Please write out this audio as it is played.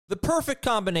The perfect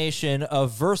combination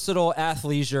of versatile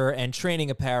athleisure and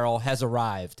training apparel has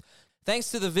arrived.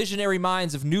 Thanks to the visionary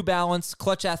minds of New Balance,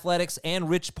 Clutch Athletics, and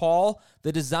Rich Paul,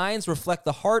 the designs reflect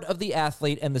the heart of the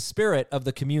athlete and the spirit of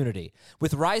the community.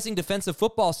 With rising defensive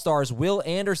football stars Will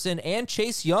Anderson and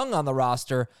Chase Young on the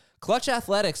roster, Clutch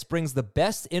Athletics brings the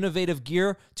best innovative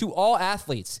gear to all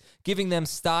athletes, giving them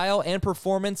style and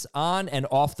performance on and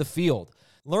off the field.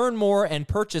 Learn more and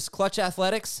purchase Clutch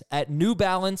Athletics at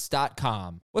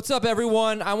newbalance.com. What's up,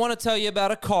 everyone? I want to tell you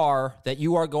about a car that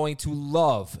you are going to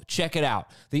love. Check it out.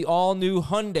 The all-new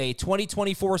Hyundai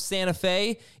 2024 Santa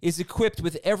Fe is equipped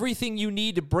with everything you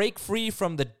need to break free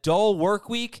from the dull work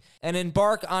week and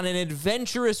embark on an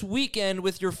adventurous weekend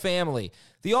with your family.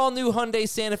 The all-new Hyundai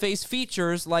Santa Fe's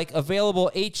features like available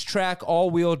H-Track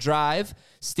all-wheel drive,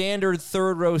 standard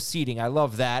third-row seating, I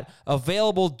love that,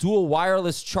 available dual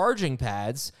wireless charging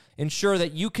pads, ensure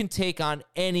that you can take on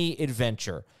any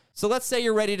adventure. So let's say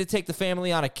you're ready to take the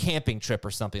family on a camping trip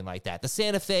or something like that. The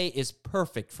Santa Fe is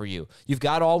perfect for you. You've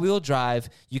got all-wheel drive.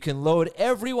 You can load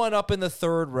everyone up in the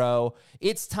third row.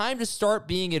 It's time to start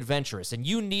being adventurous, and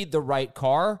you need the right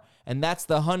car, and that's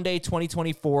the Hyundai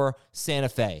 2024 Santa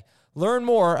Fe. Learn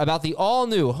more about the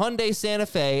all-new Hyundai Santa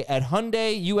Fe at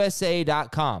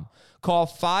HyundaiUSA.com. Call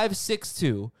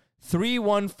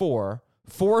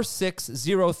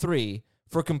 562-314-4603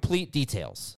 for complete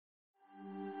details.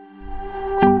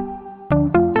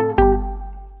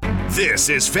 This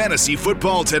is Fantasy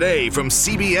Football Today from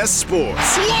CBS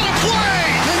Sports. What a play!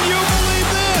 Can you believe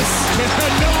this?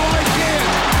 No, I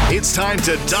can't. It's time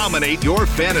to dominate your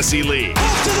fantasy league.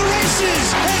 Off to the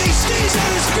races, and he stays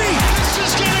on his feet. This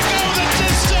is going to go the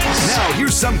distance. Now,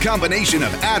 here's some combination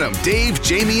of Adam, Dave,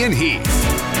 Jamie, and Heath.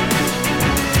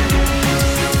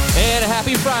 And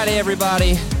happy Friday,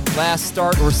 everybody. Last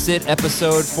start or sit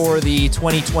episode for the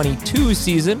 2022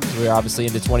 season. We're obviously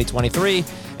into 2023.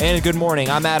 And good morning.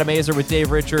 I'm Adam Azer with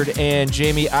Dave Richard and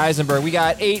Jamie Eisenberg. We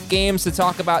got 8 games to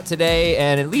talk about today,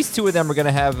 and at least 2 of them are going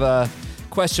to have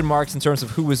question marks in terms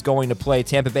of who is going to play.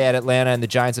 Tampa Bay at Atlanta and the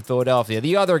Giants at Philadelphia.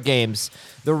 The other games,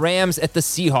 the Rams at the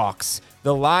Seahawks,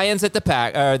 the Lions at the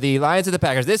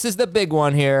Packers. This is the big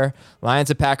one here. Lions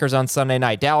at Packers on Sunday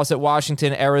night. Dallas at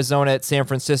Washington, Arizona at San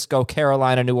Francisco,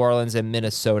 Carolina, New Orleans, and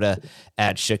Minnesota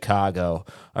at Chicago.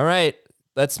 All right,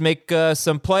 let's make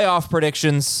some playoff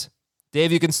predictions.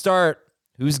 Dave, you can start.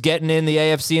 Who's getting in the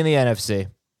AFC and the NFC?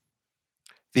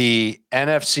 The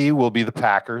NFC will be the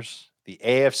Packers. The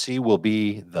AFC will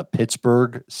be the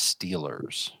Pittsburgh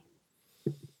Steelers.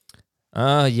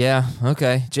 Yeah.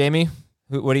 Okay. Jamie,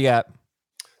 what do you got?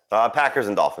 Packers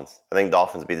and Dolphins. I think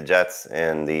Dolphins beat the Jets,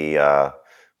 and the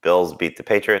Bills beat the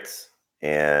Patriots,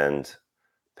 and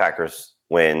Packers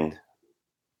win,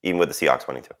 even with the Seahawks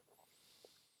winning too.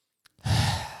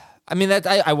 I mean, that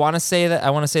I want to say that.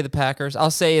 I want to say the Packers.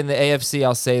 I'll say in the AFC,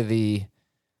 I'll say the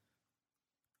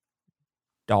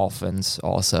Dolphins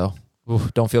also. Ooh,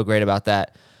 don't feel great about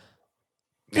that.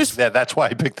 That's why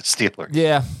I picked the Steelers.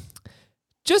 Yeah.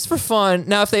 Just for fun.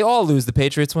 Now, if they all lose, the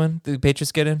Patriots win? Do the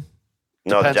Patriots get in?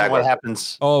 No, Depends on what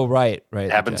happens. Oh, right. It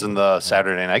happens in the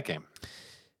Saturday night game.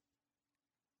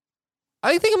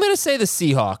 I think I'm going to say the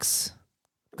Seahawks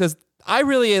because I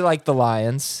really like the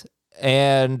Lions,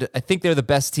 and I think they're the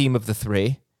best team of the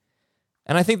 3.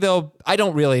 And I think I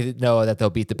don't really know that they'll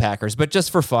beat the Packers, but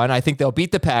just for fun, I think they'll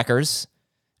beat the Packers,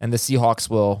 and the Seahawks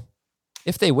will,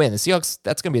 if they win, the Seahawks,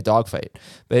 that's going to be a dogfight.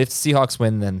 But if the Seahawks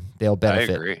win, then they'll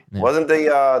benefit. I agree. Yeah. Wasn't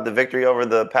the victory over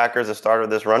the Packers the start of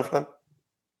this run for them?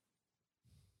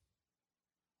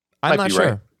 I'm not sure.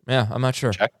 Right. Yeah, I'm not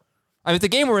sure. Check. I mean, if the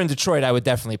game were in Detroit, I would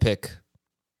definitely pick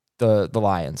the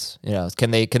Lions. You know, can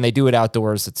they do it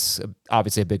outdoors? It's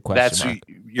obviously a big question mark.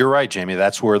 You're right, Jamie.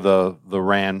 That's where the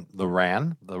run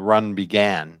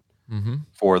began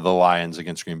for the Lions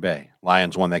against Green Bay.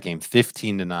 Lions won that game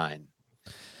 15-9.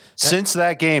 Since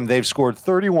that game, they've scored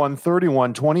 31,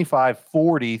 31, 25,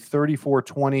 40, 34,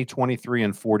 20, 23,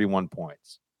 and 41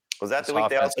 points. Was that the week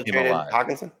they also traded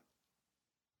Hockenson?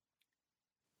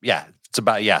 Yeah,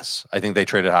 yes. I think they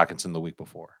traded Hockenson the week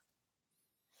before.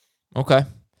 Okay.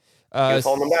 He was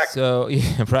holding them back. So,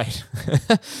 yeah, right. Here's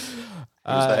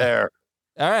the hair.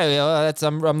 All right. Well,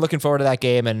 I'm looking forward to that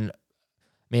game. And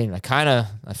I mean,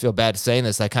 I feel bad saying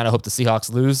this. I kind of hope the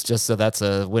Seahawks lose just so that's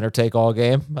a winner-take-all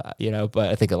game, but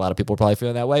I think a lot of people are probably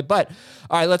feeling that way. But,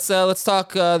 all right, let's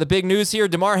talk the big news here.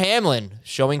 Damar Hamlin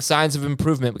showing signs of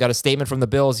improvement. We got a statement from the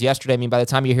Bills yesterday. I mean, by the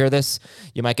time you hear this,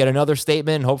 you might get another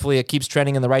statement. Hopefully it keeps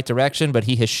trending in the right direction, but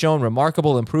he has shown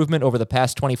remarkable improvement over the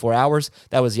past 24 hours.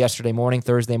 That was yesterday morning,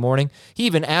 Thursday morning. He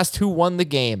even asked who won the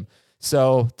game.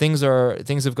 So things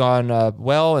have gone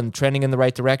well and trending in the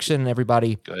right direction.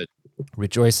 Everybody good.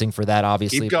 Rejoicing for that,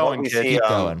 obviously. Keep going, We kid. see Keep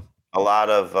going. a lot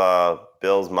of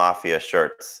Bills Mafia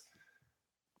shirts.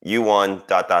 You won ...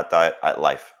 at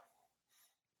life.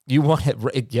 You want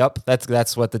it? Yep,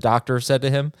 that's what the doctor said to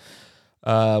him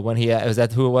when he was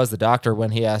that who it was, the doctor,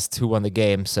 when he asked who won the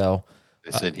game. So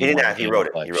They said he didn't won ask, the he game wrote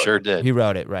of it. life. He wrote Sure it. did. he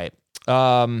wrote it right.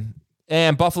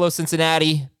 And Buffalo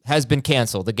Cincinnati has been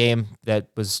canceled. The game that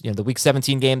was the Week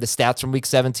 17 game. The stats from Week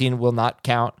 17 will not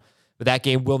count, but that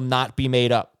game will not be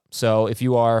made up. So if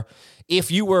you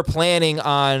were planning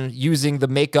on using the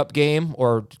makeup game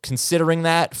or considering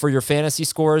that for your fantasy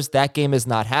scores, that game is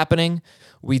not happening.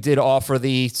 We did offer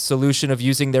the solution of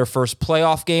using their first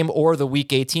playoff game or the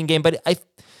Week 18 game. But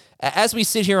as we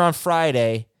sit here on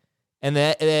Friday, and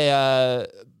the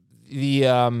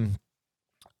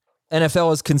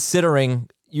NFL is considering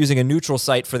using a neutral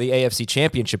site for the AFC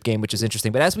Championship game, which is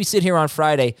interesting. But as we sit here on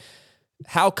Friday,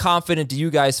 how confident do you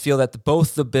guys feel that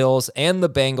both the Bills and the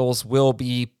Bengals will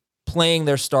be playing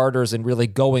their starters and really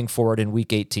going for it in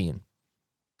Week 18?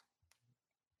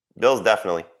 Bills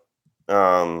definitely.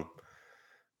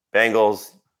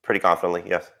 Bengals pretty confidently,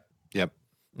 yes. Yep.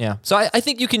 Yeah. So I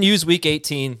think you can use Week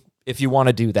 18 if you want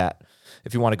to do that,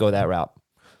 if you want to go that route.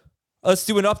 Let's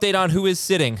do an update on who is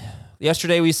sitting.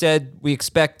 Yesterday we said we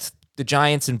expect the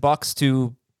Giants and Bucks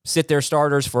to sit their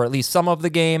starters for at least some of the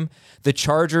game. The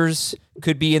Chargers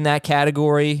could be in that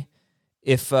category.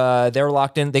 If they're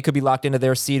locked in, they could be locked into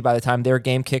their seed by the time their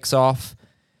game kicks off.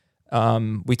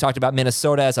 We talked about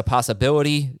Minnesota as a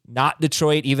possibility, not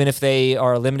Detroit, even if they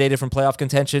are eliminated from playoff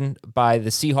contention by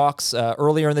the Seahawks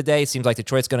earlier in the day. It seems like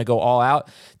Detroit's going to go all out.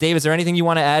 Dave, is there anything you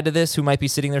want to add to this? Who might be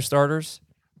sitting their starters?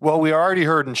 Well, we already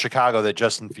heard in Chicago that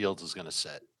Justin Fields is going to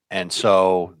sit. And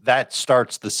so that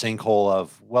starts the sinkhole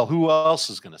of, well, who else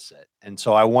is going to sit? And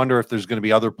so I wonder if there's going to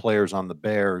be other players on the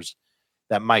Bears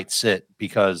that might sit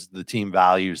because the team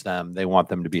values them. They want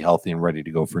them to be healthy and ready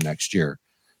to go for next year.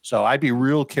 So I'd be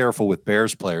real careful with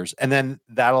Bears players. And then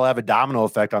that'll have a domino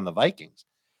effect on the Vikings.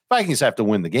 Vikings have to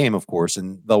win the game, of course,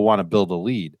 and they'll want to build a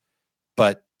lead.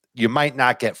 But you might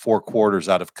not get 4 quarters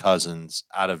out of Cousins,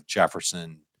 out of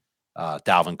Jefferson,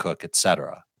 Dalvin Cook,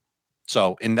 etc.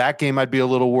 So in that game, I'd be a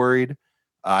little worried.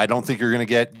 I don't think you're going to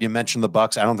get, you mentioned the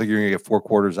Bucks. I don't think you're going to get 4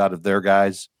 quarters out of their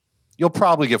guys. You'll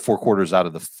probably get 4 quarters out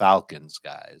of the Falcons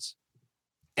guys.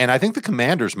 And I think the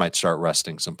Commanders might start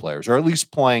resting some players, or at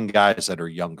least playing guys that are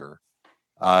younger.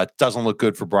 It doesn't look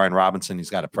good for Brian Robinson. He's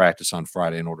got to practice on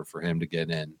Friday in order for him to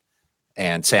get in.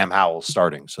 And Sam Howell's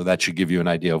starting. So that should give you an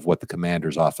idea of what the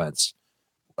Commanders offense,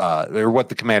 or what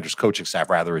the Commanders coaching staff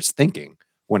rather is thinking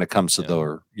when it comes to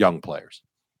their young players.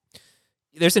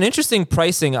 There's an interesting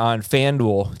pricing on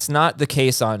FanDuel. It's not the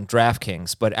case on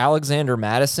DraftKings, but Alexander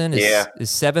Madison is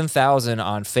 $7,000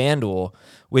 on FanDuel,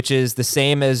 which is the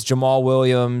same as Jamal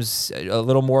Williams, a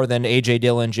little more than A.J.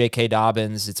 Dillon, J.K.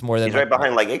 Dobbins. It's more than He's right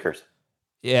behind like Akers.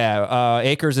 Yeah,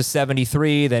 Akers is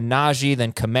 73, then Najee,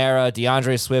 then Kamara,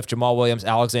 DeAndre Swift, Jamal Williams,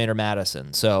 Alexander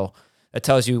Madison. So that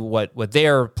tells you what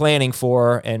they're planning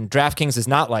for, and DraftKings is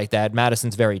not like that.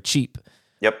 Madison's very cheap.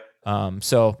 Yep.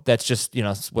 So that's just,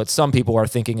 what some people are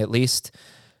thinking at least.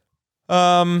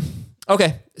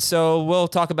 Okay, so we'll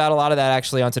talk about a lot of that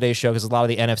actually on today's show because a lot of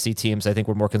the NFC teams, I think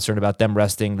we're more concerned about them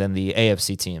resting than the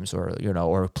AFC teams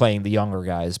or playing the younger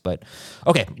guys. But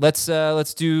okay, let's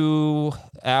do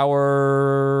let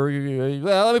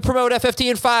me promote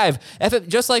FFT in 5.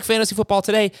 Just like Fantasy Football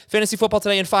Today, Fantasy Football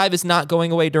Today in 5 is not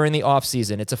going away during the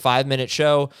offseason. It's a 5-minute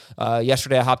show.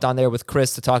 Yesterday I hopped on there with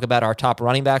Chris to talk about our top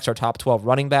running backs, our top 12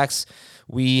 running backs.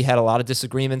 We had a lot of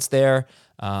disagreements there.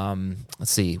 Let's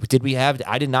see.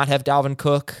 I did not have Dalvin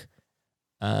Cook.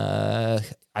 I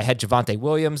had Javonte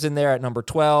Williams in there at number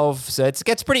 12. So it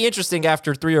gets pretty interesting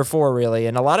after 3 or 4, really.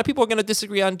 And a lot of people are going to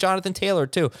disagree on Jonathan Taylor,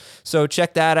 too. So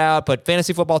check that out. But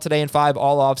Fantasy Football Today in 5,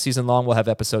 all off season long. We'll have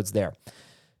episodes there.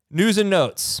 News and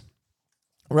notes.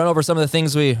 Run over some of the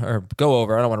things go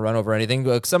over. I don't want to run over anything.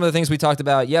 But some of the things we talked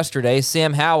about yesterday.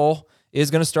 Sam Howell is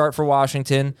going to start for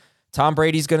Washington. Tom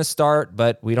Brady's going to start,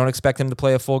 but we don't expect him to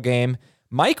play a full game.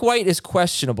 Mike White is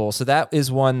questionable, so that is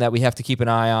one that we have to keep an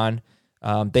eye on.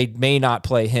 They may not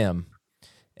play him.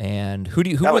 And who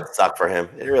would suck for him?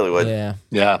 It really would.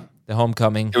 Yeah. The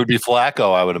homecoming. It would be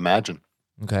Flacco, I would imagine.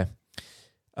 Okay.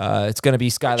 It's going to be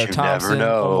Skylar Thompson. Never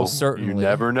know. Almost certainly. You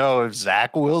never know if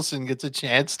Zach Wilson gets a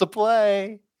chance to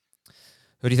play.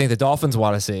 Who do you think the Dolphins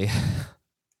want to see?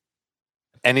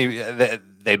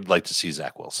 They'd like to see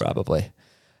Zach Wilson. Probably.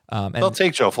 And they'll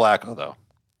take Joe Flacco, though.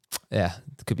 Yeah,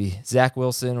 it could be Zach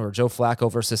Wilson or Joe Flacco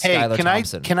versus Skylar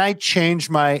Thompson. Can I change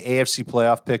my AFC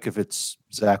playoff pick if it's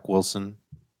Zach Wilson?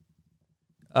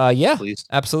 Yeah, please.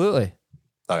 Absolutely.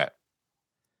 Okay.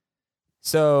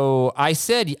 So I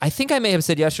think I may have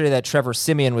said yesterday that Trevor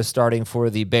Siemian was starting for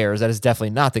the Bears. That is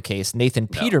definitely not the case. Nathan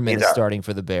Peterman is starting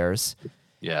for the Bears.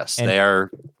 Yes, they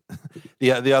are.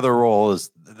 The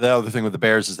other thing with the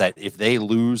Bears is that if they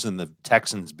lose and the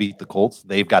Texans beat the Colts,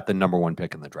 they've got the number 1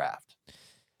 pick in the draft.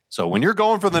 So when you're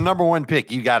going for the number 1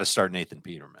 pick, you got to start Nathan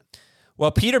Peterman.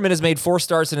 Well, Peterman has made 4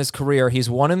 starts in his career. He's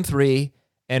 1-3,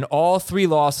 and all 3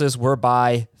 losses were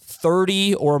by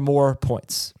 30 or more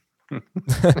points.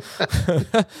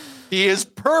 He is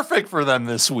perfect for them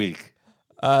this week.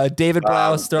 David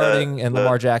Blau is starting, and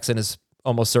Lamar Jackson is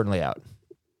almost certainly out.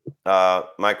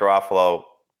 Mike Garofalo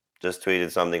just tweeted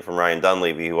something from Ryan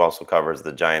Dunleavy, who also covers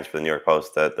the Giants for the New York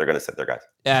Post, that they're going to sit their guys.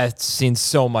 Yeah, I've seen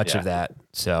so much of that.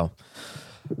 So,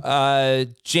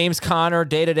 James Conner,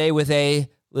 day-to-day with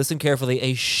listen carefully,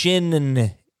 a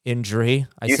shin injury.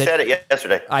 You said it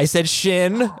yesterday. I said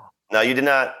shin. No, you did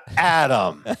not.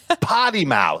 Adam, potty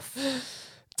mouth.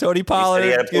 Tony Pollard. He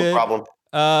had a poop problem.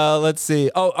 Let's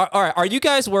see. Oh, all right. Are you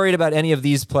guys worried about any of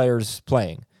these players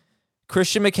playing?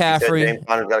 Christian McCaffrey. James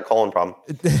Conner's got a colon problem.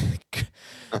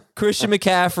 Christian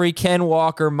McCaffrey, Ken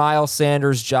Walker, Miles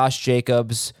Sanders, Josh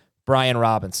Jacobs, Brian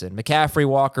Robinson. McCaffrey,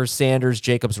 Walker, Sanders,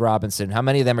 Jacobs, Robinson. How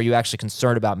many of them are you actually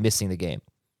concerned about missing the game?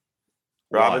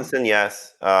 Robinson,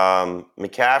 yes.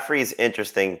 McCaffrey's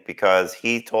interesting because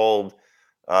he told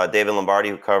David Lombardi,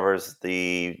 who covers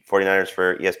the 49ers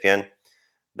for ESPN,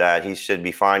 that he should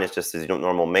be fine. It's just his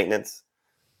normal maintenance.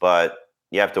 But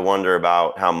you have to wonder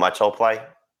about how much he'll play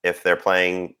if they're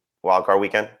playing wildcard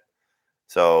weekend.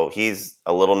 So he's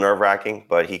a little nerve-wracking,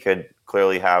 but he could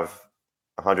clearly have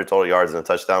 100 total yards and a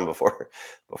touchdown before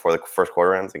the first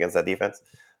quarter ends against that defense.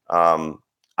 The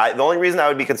only reason I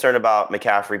would be concerned about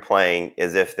McCaffrey playing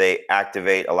is if they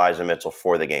activate Elijah Mitchell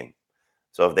for the game.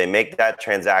 So if they make that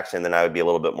transaction, then I would be a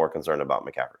little bit more concerned about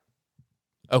McCaffrey.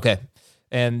 Okay.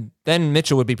 And then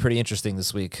Mitchell would be pretty interesting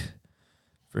this week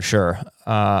for sure.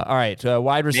 All right.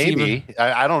 Wide receiver. Maybe.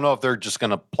 I don't know if they're just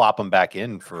going to plop him back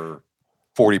in for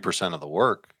 40% of the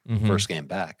work first game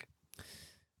back.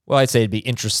 Well, I'd say it'd be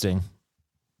interesting.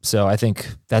 So I think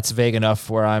that's vague enough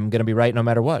where I'm going to be right no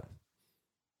matter what.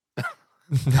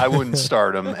 I wouldn't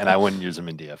start him, and I wouldn't use him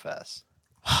in DFS.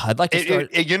 I'd like to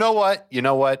start. You know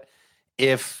what?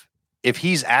 If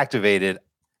he's activated,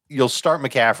 you'll start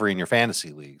McCaffrey in your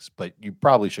fantasy leagues, but you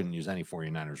probably shouldn't use any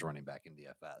 49ers running back in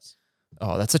DFS.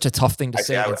 Oh, that's such a tough thing to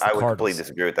say. I would completely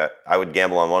disagree with that. I would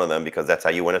gamble on one of them because that's how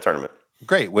you win a tournament.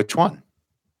 Great. Which one?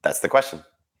 That's the question.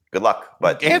 Good luck.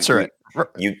 But answer it.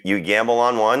 You gamble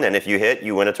on one, and if you hit,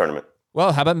 you win a tournament.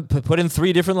 Well, how about put in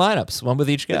 3 different lineups, one with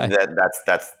each guy?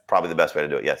 That's probably the best way to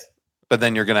do it. Yes. But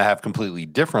then you're going to have completely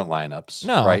different lineups,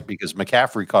 no, right? Because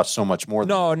McCaffrey costs so much more.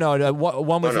 No.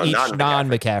 One with each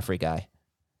non-McCaffrey guy.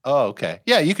 Oh, okay.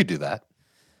 Yeah, you could do that.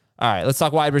 All right, let's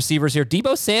talk wide receivers here.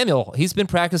 Deebo Samuel, he's been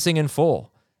practicing in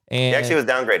full. And he actually was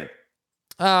downgraded.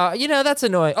 That's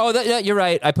annoying. Oh, you're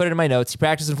right. I put it in my notes. He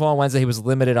practiced in full on Wednesday. He was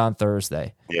limited on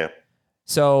Thursday. Yeah.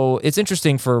 So it's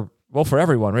interesting for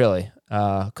everyone, really,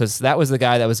 because that was the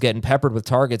guy that was getting peppered with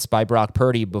targets by Brock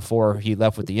Purdy before he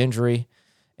left with the injury.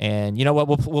 And you know what?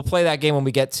 We'll play that game when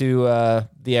we get to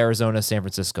the Arizona-San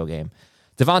Francisco game.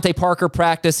 Devontae Parker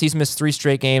practiced. He's missed 3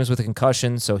 straight games with a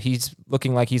concussion, so he's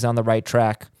looking like he's on the right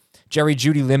track. Jerry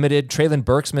Jeudy limited. Treylon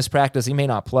Burks missed practice. He may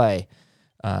not play.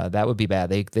 That would be bad.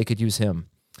 They could use him.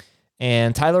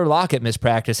 And Tyler Lockett missed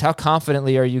practice. How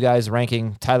confidently are you guys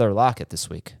ranking Tyler Lockett this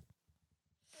week?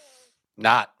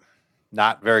 Not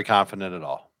very confident at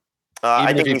all.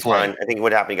 I think he's fine. I think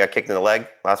what happened, he got kicked in the leg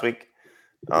last week.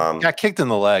 Got kicked in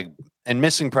the leg and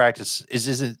missing practice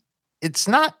it's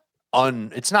not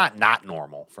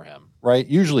normal for him, right?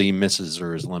 Usually he misses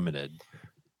or is limited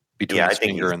between his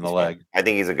finger and the leg. I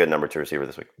think he's a good number 2 receiver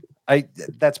this week.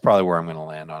 That's probably where I'm going to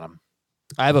land on him.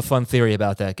 I have a fun theory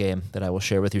about that game that I will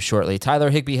share with you shortly. Tyler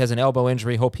Higbee has an elbow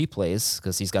injury. Hope he plays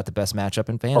because he's got the best matchup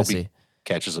in fantasy. Hope he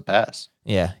catches a pass.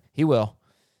 Yeah, he will.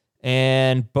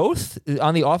 And both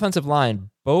on the offensive line,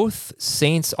 both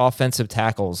Saints offensive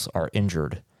tackles are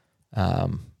injured.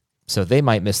 So they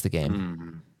might miss the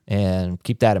game. And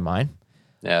keep that in mind.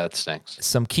 Yeah, that stinks.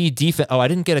 Some key defense. Oh, I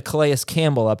didn't get a Calais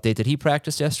Campbell update. Did he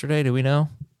practice yesterday? Do we know?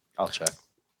 I'll check.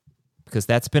 Because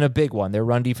that's been a big one. Their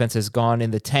run defense has gone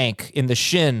in the tank, in the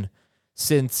shin,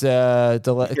 since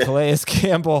Calais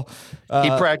Campbell. He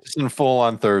practiced in full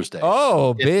on Thursday.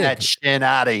 Oh, Get big. that shin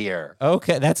out of here.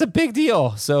 Okay, that's a big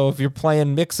deal. So if you're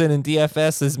playing Mixon and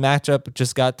DFS, this matchup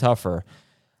just got tougher.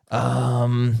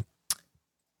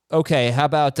 Okay, how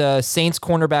about Saints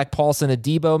cornerback Paulson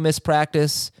Adebo missed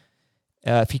practice?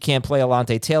 If he can't play,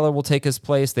 Alontae Taylor will take his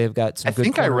place. They've got some good I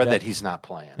think I read cornerback. that he's not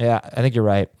playing. Yeah, I think you're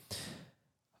right.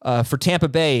 For Tampa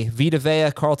Bay, Vita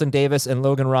Vea, Carlton Davis, and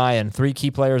Logan Ryan, 3 key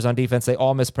players on defense. They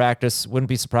all missed practice. Wouldn't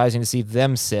be surprising to see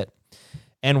them sit.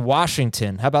 And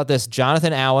Washington, how about this?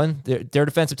 Jonathan Allen, their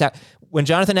defensive tackle. When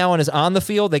Jonathan Allen is on the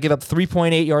field, they give up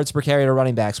 3.8 yards per carry to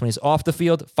running backs. When he's off the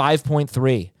field,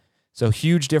 5.3. So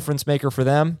huge difference maker for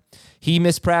them. He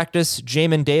missed practice.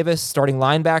 Jamin Davis, starting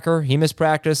linebacker, he missed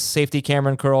practice. Safety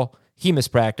Cameron Curl, he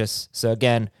missed practice. So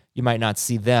again, you might not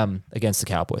see them against the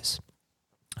Cowboys.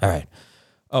 All right.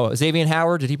 Oh, Xavier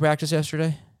Howard, did he practice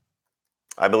yesterday?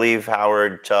 I believe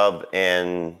Howard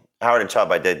and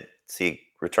Chubb I did see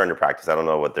return to practice. I don't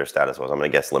know what their status was. I'm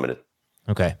going to guess limited.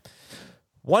 Okay.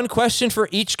 One question for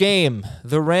each game.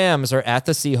 The Rams are at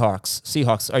the Seahawks.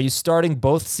 Seahawks, are you starting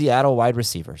both Seattle wide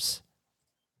receivers?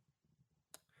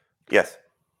 Yes.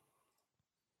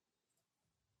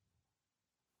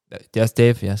 Yes,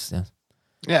 Dave? Yes.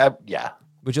 Yeah.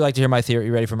 Would you like to hear my theory?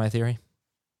 You ready for my theory?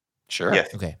 Sure.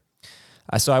 Yes. Okay.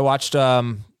 So I watched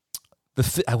I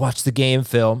watched the game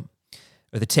film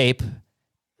or the tape.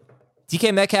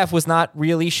 DK Metcalf was not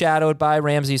really shadowed by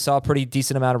Ramsey. Saw a pretty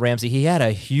decent amount of Ramsey. He had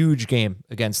a huge game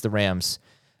against the Rams.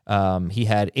 He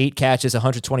had 8 catches,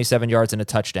 127 yards, and a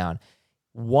touchdown.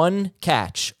 1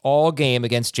 catch all game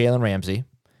against Jalen Ramsey.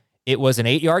 It was an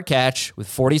 8-yard catch with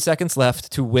 40 seconds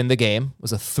left to win the game. It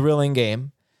was a thrilling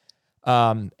game.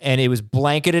 And it was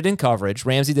blanketed in coverage.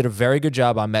 Ramsey did a very good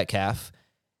job on Metcalf.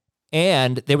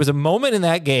 And there was a moment in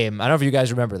that game, I don't know if you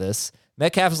guys remember this,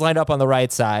 Metcalf is lined up on the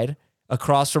right side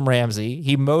across from Ramsey.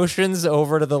 He motions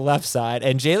over to the left side,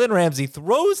 and Jalen Ramsey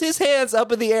throws his hands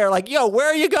up in the air like, yo, where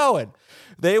are you going?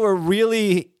 They were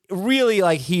really, really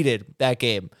like heated that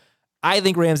game. I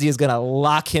think Ramsey is going to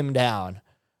lock him down.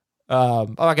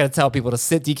 I'm not going to tell people to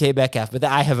sit DK Metcalf, but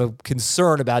I have a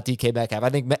concern about DK Metcalf. I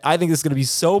think this is going to be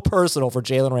so personal for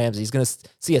Jalen Ramsey. He's going to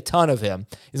see a ton of him.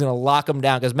 He's going to lock him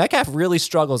down because Metcalf really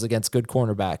struggles against good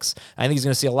cornerbacks. I think he's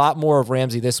going to see a lot more of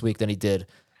Ramsey this week than he did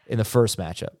in the first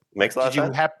matchup. Makes a lot of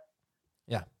sense.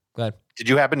 Yeah, go ahead. Did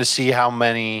you happen to see how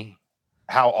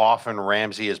often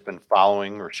Ramsey has been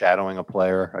following or shadowing a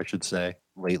player, I should say,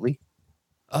 lately?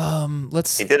 He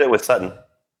did it with Sutton.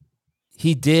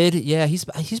 He did, yeah. He's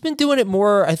been doing it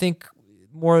more, I think,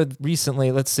 more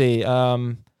recently. Let's see.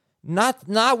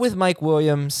 Not with Mike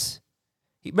Williams.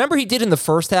 Remember he did in the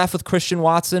first half with Christian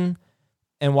Watson,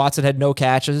 and Watson had no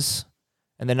catches,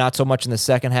 and then not so much in the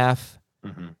second half.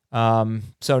 Mm-hmm.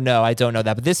 So no, I don't know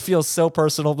that. But this feels so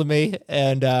personal to me,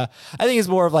 and I think it's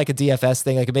more of like a DFS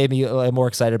thing. Like it made me more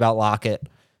excited about Lockett,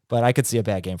 but I could see a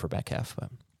bad game for Metcalf.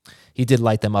 But he did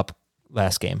light them up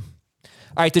last game.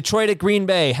 All right, Detroit at Green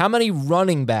Bay. How many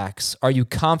running backs are you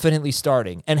confidently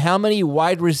starting? And how many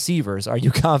wide receivers are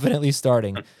you confidently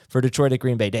starting for Detroit at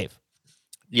Green Bay? Dave?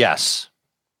 Yes.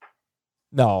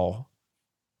 No.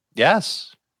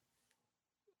 Yes.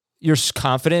 You're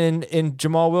confident in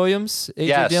Jamal Williams, A.J.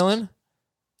 Yes. Dillon?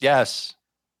 Yes.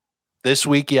 This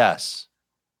week, yes.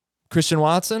 Christian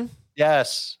Watson?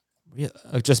 Yes. Yeah,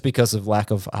 just because of lack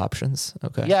of options?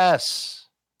 Okay. Yes.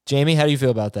 Jamie, how do you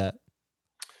feel about that?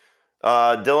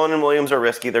 Dillon and Williams are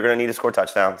risky. They're going to need to score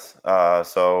touchdowns.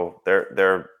 So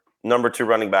they're number 2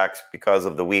 running backs because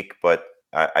of the week, but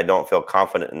I don't feel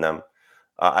confident in them.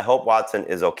 I hope Watson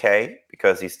is okay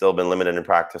because he's still been limited in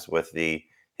practice with the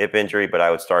hip injury, but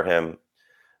I would start him.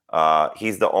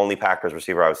 He's the only Packers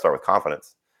receiver I would start with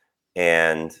confidence.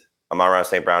 And Amon-Ra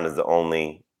St. Brown is the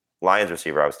only Lions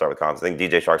receiver I would start with confidence. I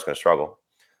think DJ Shark's going to struggle.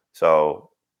 So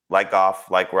like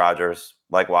Goff, like Rodgers,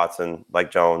 like Watson,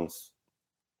 like Jones,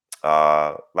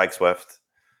 like Swift,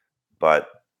 but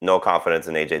no confidence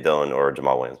in A.J. Dillon or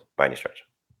Jamal Williams by any stretch.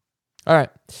 All right.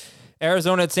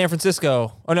 Arizona at San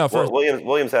Francisco. Oh, no. Well,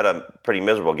 Williams had a pretty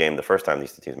miserable game the first time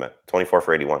these two teams met. 24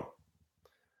 for 81.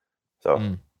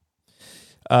 So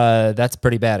that's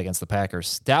pretty bad against the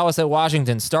Packers. Dallas at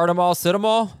Washington. Start them all, sit them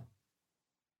all?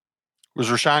 Was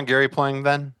Rashawn Gary playing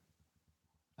then?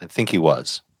 I think he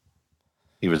was.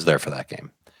 He was there for that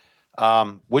game.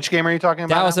 Which game are you talking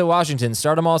about? Dallas at Washington.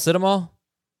 Start them all, sit them all?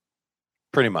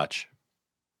 Pretty much.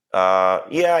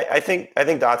 Yeah, I think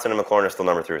Dotson and McLaurin are still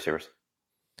number 3 receivers.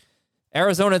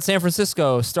 Arizona at San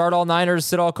Francisco. Start all Niners,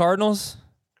 sit all Cardinals?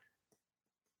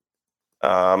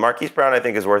 Marquise Brown, I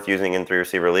think, is worth using in 3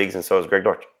 receiver leagues, and so is Greg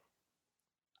Dortch.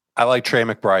 I like Trey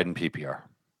McBride in PPR.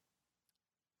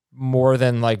 More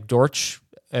than like Dortch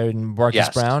and Marquise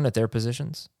Brown at their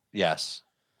positions? Yes.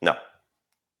 No.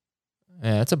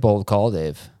 Yeah, that's a bold call,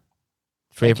 Dave.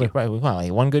 Trey McBride, wow,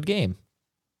 he won good game.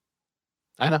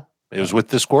 I know. It was with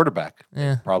this quarterback.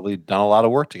 Yeah. Probably done a lot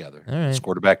of work together. All right. This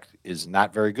quarterback is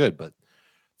not very good, but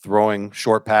throwing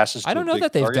short passes. I don't know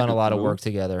that they've done a lot of work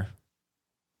together.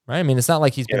 Right? I mean, it's not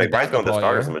like he's been McBride's going to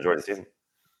start the majority of the season.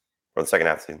 or the second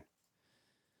half of the season.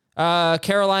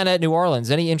 Carolina at New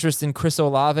Orleans. Any interest in Chris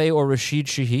Olave or Rashid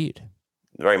Shaheed?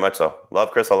 Very much so.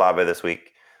 Love Chris Olave this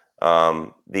week.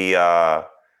 The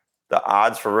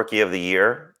odds for Rookie of the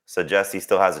Year suggest he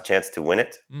still has a chance to win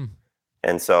it.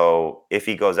 And so if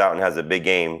he goes out and has a big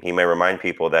game, he may remind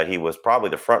people that he was probably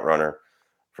the front runner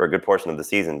for a good portion of the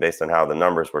season based on how the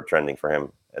numbers were trending for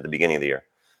him at the beginning of the year.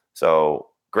 So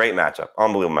great matchup,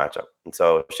 unbelievable matchup. And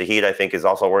so Shaheed, I think, is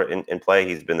also in play.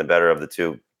 He's been the better of the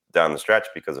two down the stretch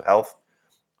because of health.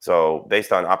 So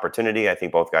based on opportunity, I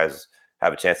think both guys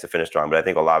have a chance to finish strong. But I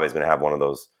think Olave is going to have one of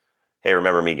those, hey,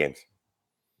 remember me games.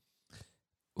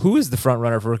 Who is the front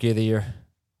runner for Rookie of the Year?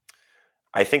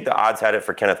 I think the odds had it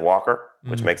for Kenneth Walker,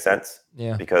 which makes sense.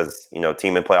 Yeah. Because,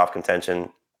 team in playoff contention,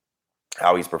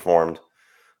 how he's performed.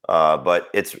 But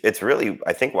it's really,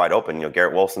 I think, wide open.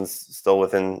 Garrett Wilson's still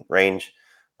within range.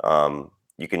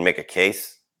 You can make a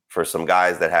case for some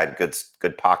guys that had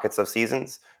good pockets of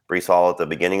seasons. Breece Hall at the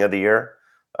beginning of the year.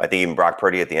 I think even Brock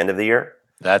Purdy at the end of the year.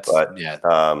 It's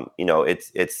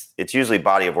usually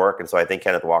body of work. And so I think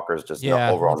Kenneth Walker's just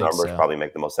overall numbers probably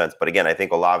make the most sense. But again, I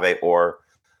think Olave or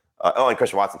and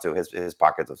Christian Watson too, his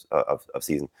pockets of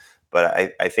season.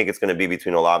 But I think it's going to be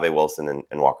between Olave, Wilson,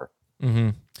 and Walker.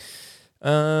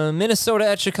 Mm-hmm. Minnesota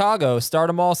at Chicago. Start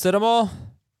them all, sit them all?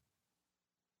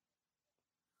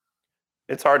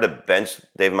 It's hard to bench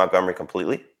David Montgomery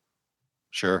completely.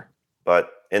 Sure.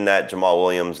 But in that Jamal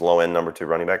Williams low-end number 2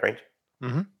 running back range.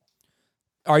 Mm-hmm.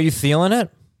 Are you feeling it?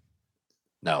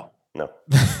 No.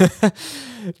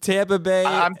 Tampa Bay.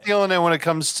 I'm feeling it when it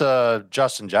comes to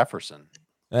Justin Jefferson.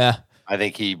 Yeah. I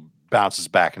think he bounces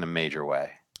back in a major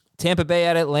way. Tampa Bay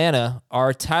at Atlanta.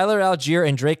 Are Tyler Algier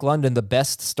and Drake London the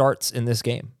best starts in this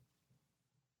game?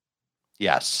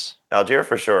 Yes. Algier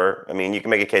for sure. I mean, you can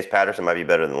make a case Patterson might be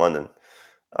better than London.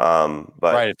 But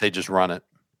right, if they just run it.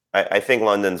 I think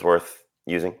London's worth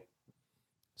using.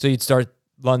 So you'd start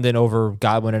London over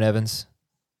Godwin and Evans?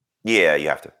 Yeah, you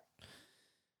have to.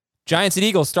 Giants and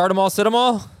Eagles. Start them all, sit them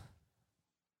all?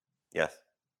 Yes.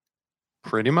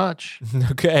 Pretty much.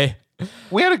 Okay.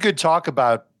 We had a good talk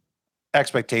about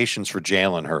expectations for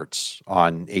Jalen Hurts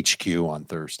on HQ on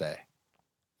Thursday.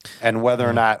 And whether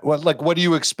or not, what do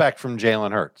you expect from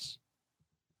Jalen Hurts?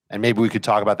 And maybe we could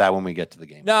talk about that when we get to the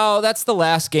game. No, that's the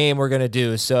last game we're going to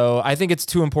do. So I think it's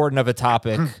too important of a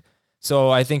topic. So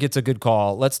I think it's a good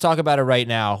call. Let's talk about it right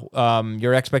now.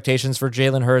 Your expectations for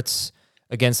Jalen Hurts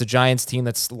against a Giants team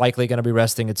that's likely going to be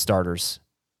resting its starters.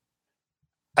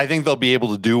 I think they'll be able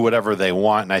to do whatever they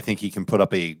want, and I think he can put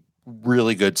up a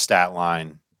really good stat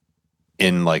line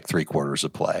in like 3 quarters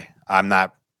of play. I'm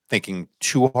not thinking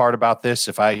too hard about this.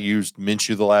 If I used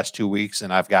Minshew the last 2 weeks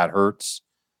and I've got Hurts,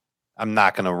 I'm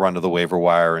not going to run to the waiver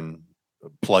wire and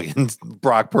plug in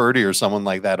Brock Purdy or someone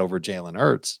like that over Jalen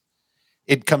Hurts.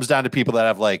 It comes down to people that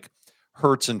have like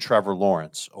Hurts and Trevor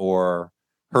Lawrence or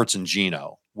Hurts and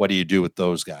Geno. What do you do with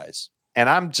those guys? And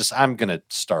I'm going to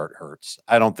start Hurts.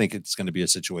 I don't think it's going to be a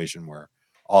situation where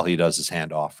all he does is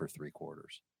hand off for 3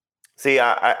 quarters. See,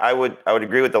 I would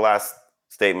agree with the last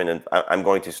statement, and I'm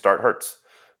going to start Hurts.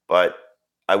 But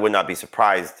I would not be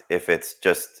surprised if it's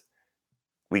just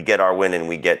we get our win and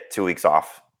we get 2 weeks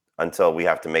off until we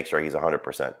have to make sure he's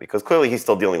 100%, because clearly he's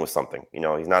still dealing with something.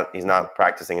 He's not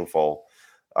practicing in full.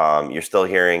 You're still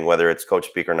hearing, whether it's coach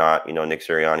speak or not, Nick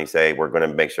Sirianni say we're going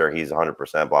to make sure he's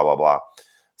 100%, blah, blah, blah.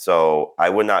 So I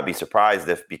would not be surprised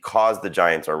if, because the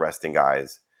Giants are resting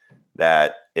guys,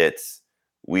 that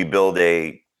we build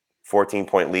a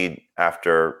 14-point lead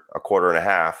after a quarter and a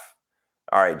half.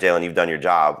 All right, Jalen, you've done your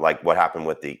job. Like what happened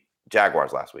with the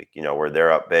Jaguars last week, where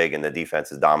they're up big and the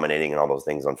defense is dominating and all those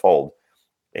things unfold.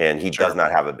 And he does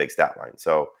not have a big stat line.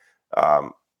 So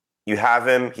you have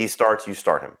him, he starts, you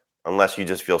start him, unless you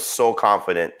just feel so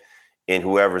confident in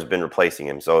whoever's been replacing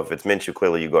him. So if it's Minshew,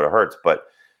 clearly you go to Hurts. But,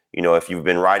 if you've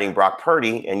been riding Brock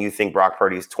Purdy and you think Brock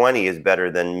Purdy's 20 is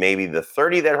better than maybe the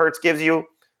 30 that Hurts gives you,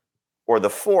 or the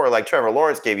 4 like Trevor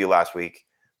Lawrence gave you last week,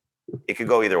 it could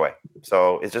go either way.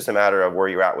 So it's just a matter of where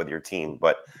you're at with your team.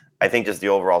 But I think just the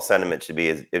overall sentiment should be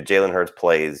is if Jalen Hurts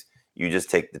plays, you just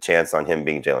take the chance on him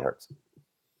being Jalen Hurts.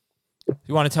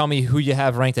 You want to tell me who you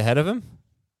have ranked ahead of him?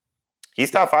 He's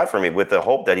top 5 for me with the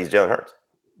hope that he's Jalen Hurts.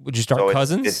 Would you start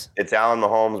Cousins? It's Allen,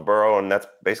 Mahomes, Burrow, and that's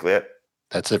basically it.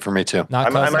 That's it for me too. I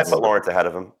might put Lawrence ahead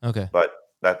of him. Okay. But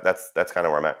that's kind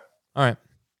of where I'm at. All right.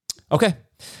 Okay.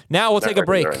 Now we'll take a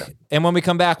break. And when we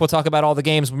come back, we'll talk about all the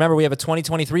games. Remember, we have a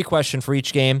 2023 question for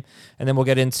each game, and then we'll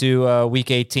get into Week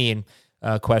 18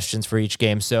 questions for each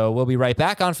game. So we'll be right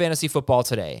back on Fantasy Football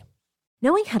Today.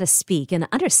 Knowing how to speak and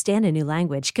understand a new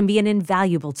language can be an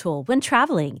invaluable tool when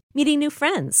traveling, meeting new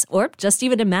friends, or just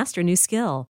even to master a new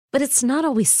skill. But it's not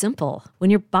always simple when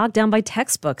you're bogged down by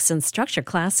textbooks and structure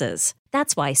classes.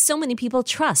 That's why so many people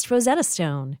trust Rosetta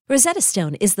Stone. Rosetta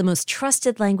Stone is the most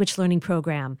trusted language learning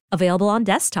program, available on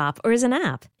desktop or as an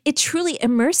app. It truly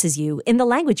immerses you in the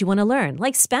language you want to learn,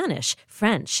 like Spanish,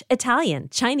 French, Italian,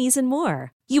 Chinese, and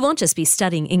more. You won't just be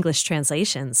studying English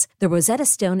translations. The Rosetta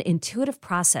Stone intuitive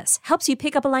process helps you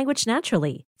pick up a language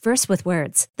naturally, first with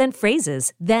words, then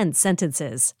phrases, then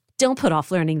sentences. Don't put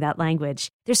off learning that language.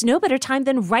 There's no better time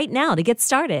than right now to get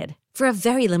started. For a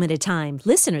very limited time,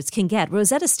 listeners can get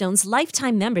Rosetta Stone's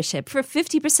lifetime membership for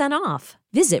 50% off.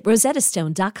 Visit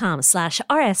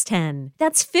rosettastone.com/rs10.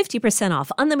 That's 50%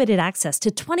 off unlimited access to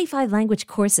 25 language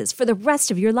courses for the rest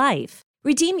of your life.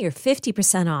 Redeem your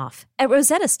 50% off at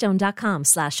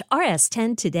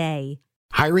rosettastone.com/rs10 today.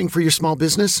 Hiring for your small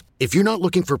business? If you're not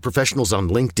looking for professionals on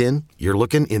LinkedIn, you're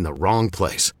looking in the wrong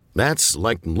place. That's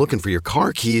like looking for your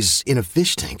car keys in a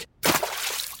fish tank.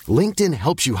 LinkedIn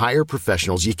helps you hire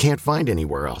professionals you can't find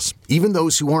anywhere else, even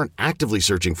those who aren't actively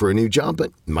searching for a new job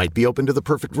but might be open to the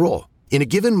perfect role. In a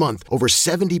given month, over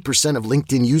 70% of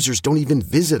LinkedIn users don't even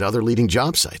visit other leading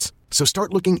job sites. So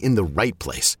start looking in the right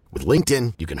place. With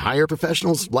LinkedIn, you can hire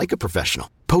professionals like a professional.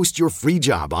 Post your free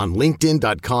job on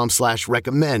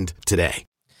linkedin.com/recommend today.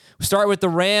 We start with the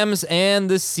Rams and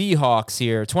the Seahawks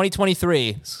here.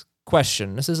 2023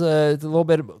 question. This is a little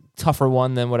bit tougher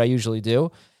one than what I usually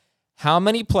do. How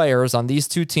many players on these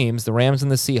two teams, the Rams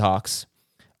and the Seahawks,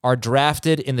 are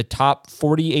drafted in the top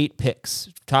 48 picks,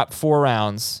 top 4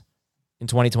 rounds in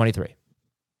 2023?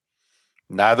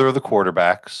 Neither of the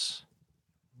quarterbacks.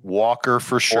 Walker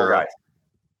for sure.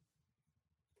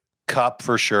 Kupp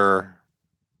for sure.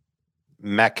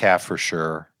 Metcalf for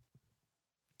sure.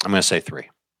 I'm going to say 3.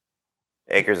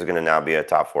 Akers is going to now be a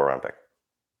top 4 round pick.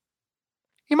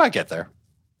 He might get there.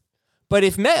 But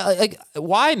if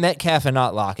why Metcalf and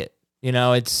not Lockett? You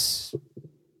know, it's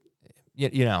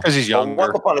because he's younger.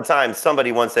 Once upon a time,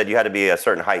 somebody once said you had to be a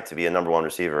certain height to be a number 1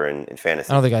 receiver in fantasy.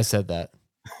 I don't think I said that.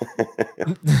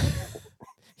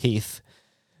 Heath.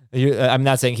 I'm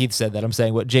not saying Heath said that. I'm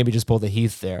saying what Jamie just pulled the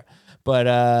Heath there.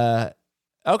 But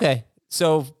okay,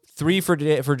 so 3 for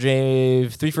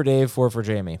Dave, 4 for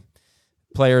Jamie.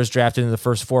 Players drafted in the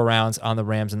first 4 rounds on the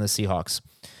Rams and the Seahawks.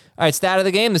 All right, stat of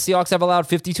the game. The Seahawks have allowed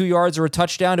 52 yards or a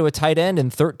touchdown to a tight end in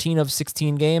 13 of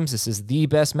 16 games. This is the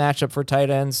best matchup for tight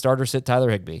ends. Starter sit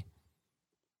Tyler Higbee.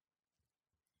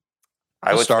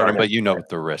 I would start him, but you know what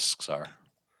the risks are.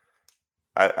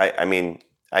 I mean,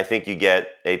 I think you get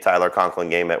a Tyler Conklin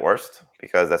game at worst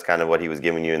because that's kind of what he was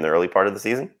giving you in the early part of the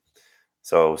season.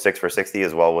 So 6 for 60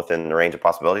 is well within the range of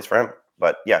possibilities for him.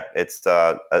 But yeah, it's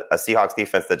a Seahawks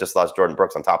defense that just lost Jordan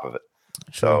Brooks on top of it.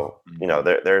 So, you know,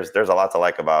 there's a lot to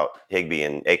like about Higbee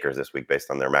and Akers this week based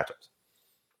on their matchups.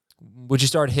 Would you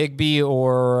start Higbee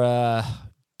or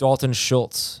Dalton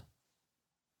Schultz?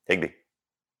 Higbee.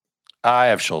 I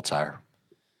have Schultz higher.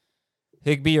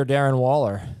 Higbee or Darren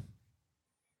Waller?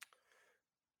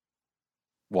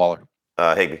 Waller.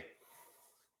 Higbee.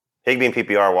 Higbee and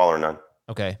PPR, Waller none.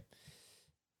 Okay.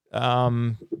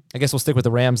 I guess we'll stick with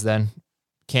the Rams then.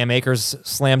 Cam Akers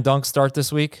slam dunk start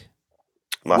this week.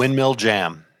 Windmill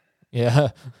jam. Yeah.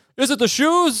 Is it the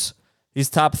shoes? He's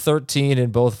top 13 in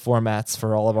both formats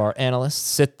for all of our analysts.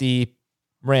 Sit the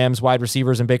Rams wide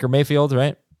receivers and Baker Mayfield,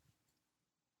 right?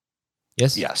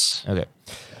 Yes? Yes. Okay.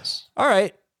 Yes. All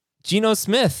right. Geno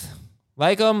Smith.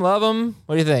 Like him, love him.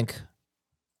 What do you think?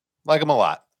 Like him a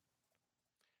lot.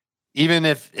 Even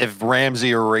if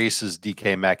Ramsey erases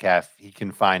DK Metcalf, he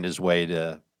can find his way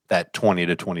to that 20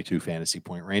 to 22 fantasy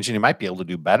point range, and he might be able to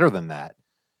do better than that.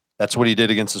 That's what he did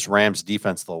against this Rams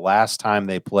defense the last time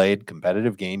they played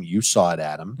competitive game. You saw it,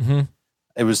 Adam. Mm-hmm.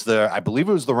 I believe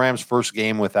it was the Rams' first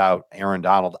game without Aaron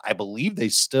Donald. I believe they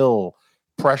still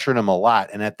pressured him a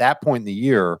lot. And at that point in the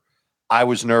year, I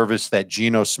was nervous that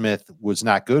Geno Smith was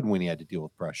not good when he had to deal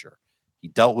with pressure. He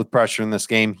dealt with pressure in this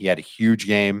game. He had a huge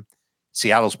game.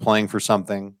 Seattle's playing for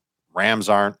something. Rams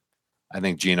aren't. I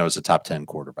think Geno's a top 10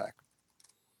 quarterback.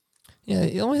 Yeah,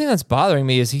 the only thing that's bothering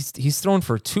me is he's thrown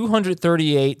for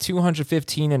 238,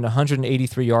 215, and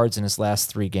 183 yards in his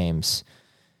last 3 games.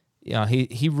 You know,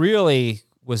 he really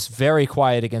was very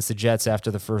quiet against the Jets after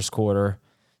the first quarter.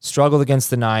 Struggled against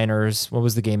the Niners. What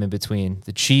was the game in between?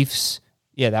 The Chiefs.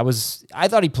 Yeah, I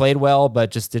thought he played well,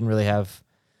 but just didn't really have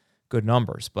good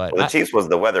numbers. But the Chiefs was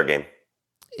the weather game.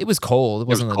 It was cold. It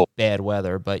wasn't bad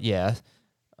weather, but yeah.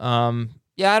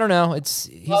 Yeah, I don't know. He's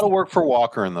a lot of work for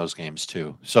Walker in those games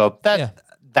too. So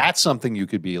that's something you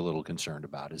could be a little concerned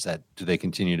about. Is that do they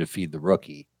continue to feed the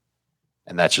rookie?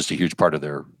 And that's just a huge part of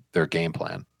their game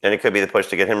plan. And it could be the push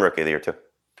to get him rookie of the year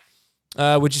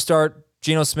too. Would you start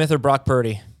Geno Smith or Brock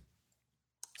Purdy?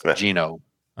 Smith. Geno.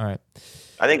 All right.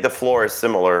 I think the floor is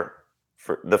similar.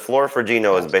 The floor for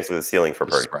Geno is basically the ceiling for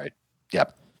Purdy. Right.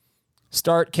 Yep.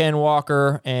 Start Ken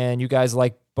Walker, and you guys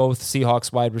like both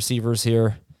Seahawks wide receivers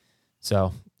here.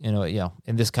 So,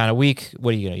 in this kind of week,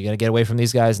 what are you going to get away from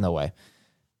these guys? No way.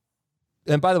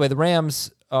 And by the way, the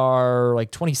Rams are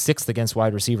like 26th against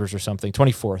wide receivers or something,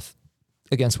 24th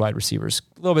against wide receivers.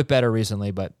 A little bit better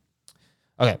recently, but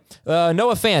okay.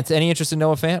 Noah Fant. Any interest in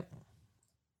Noah Fant?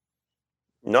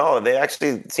 No, they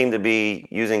actually seem to be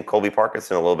using Colby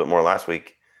Parkinson a little bit more last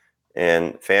week.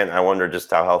 And Fant, I wonder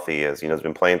just how healthy he is. He's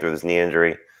been playing through this knee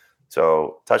injury.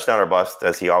 So touchdown or bust,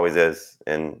 as he always is.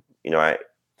 And, I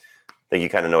think you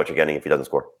kind of know what you're getting if he doesn't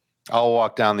score. I'll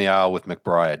walk down the aisle with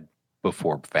McBride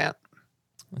before Fant.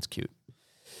 That's cute.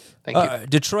 Thank you.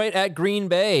 Detroit at Green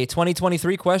Bay,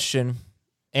 2023 question.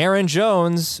 Aaron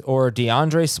Jones or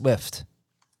DeAndre Swift?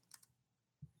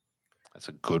 That's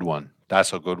a good one.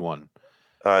 Jones.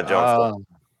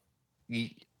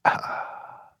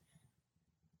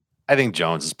 I think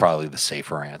Jones is probably the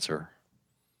safer answer.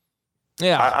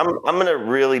 Yeah. I'm going to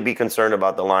really be concerned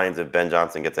about the Lions if Ben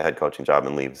Johnson gets a head coaching job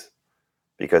and leaves,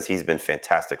 because he's been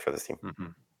fantastic for this team. Mm-hmm.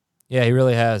 Yeah, he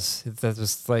really has. That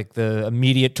was like the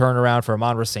immediate turnaround for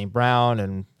Amon-Ra St. Brown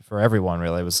and for everyone,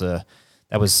 really.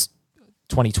 That was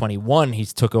 2021. He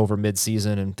took over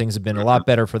midseason, and things have been a lot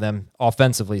better for them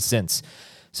offensively since.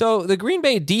 So the Green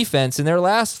Bay defense, in their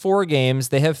last 4 games,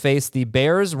 they have faced the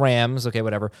Bears, Rams,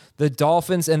 the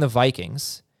Dolphins, and the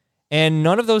Vikings. And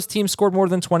none of those teams scored more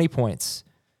than 20 points.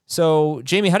 So,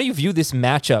 Jamie, how do you view this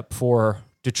matchup for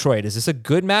Detroit? Is this a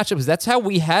good matchup? Because that's how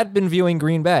we had been viewing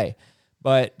Green Bay.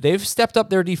 But they've stepped up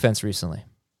their defense recently.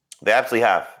 They absolutely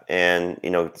have. And,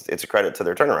 it's a credit to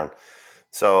their turnaround.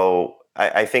 So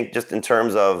I think just in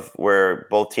terms of where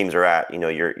both teams are at,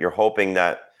 you're hoping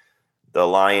that the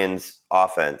Lions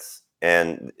offense,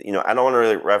 and, I don't want to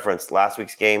really reference last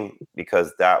week's game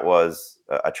because that was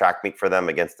a track meet for them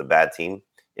against a bad team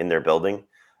in their building.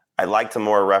 I'd like to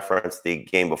more reference the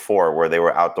game before where they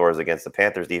were outdoors against the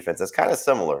Panthers defense. That's kind of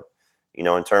similar,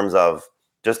 in terms of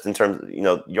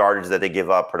yardage that they give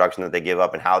up, production that they give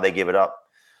up, and how they give it up.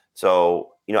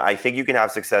 So, I think you can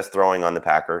have success throwing on the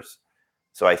Packers.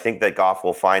 So I think that Goff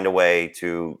will find a way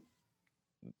to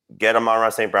get Amon-Ra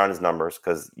St. Brown his numbers,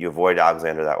 because you avoid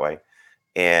Alexander that way.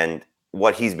 And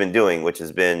what he's been doing, which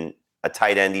has been a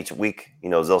tight end each week.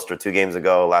 Zylstra 2 games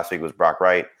ago. Last week was Brock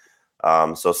Wright.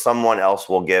 So someone else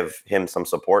will give him some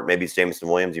support. Maybe it's Jameson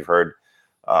Williams. You've heard,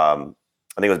 I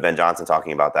think it was Ben Johnson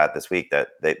talking about that this week, that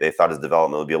they thought his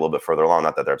development would be a little bit further along.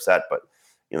 Not that they're upset, but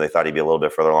they thought he'd be a little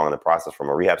bit further along in the process from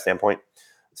a rehab standpoint.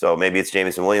 So maybe it's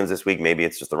Jameson Williams this week. Maybe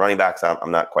it's just the running backs.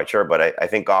 I'm not quite sure, but I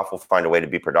think Goff will find a way to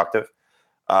be productive.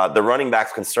 The running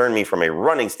backs concern me from a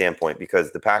running standpoint,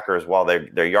 because the Packers, while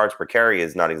their yards per carry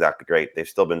is not exactly great, they've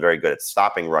still been very good at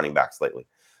stopping running backs lately.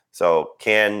 So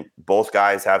can both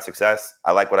guys have success?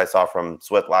 I like what I saw from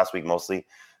Swift last week, mostly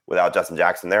without Justin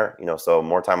Jackson there, so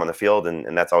more time on the field,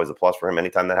 and that's always a plus for him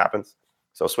anytime that happens.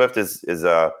 So Swift is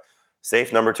a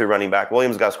safe number 2 running back.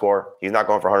 Williams got to score. He's not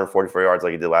going for 144 yards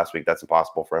like he did last week. That's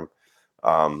impossible for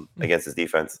him against his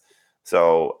defense.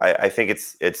 So I think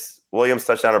it's Williams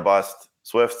touchdown or bust.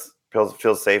 Swift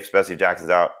feels safe, especially if Jackson's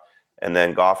out. And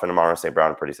then Goff and Amon-Ra St.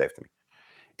 Brown are pretty safe to me.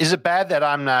 Is it bad that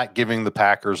I'm not giving the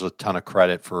Packers a ton of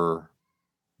credit for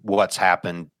what's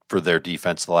happened for their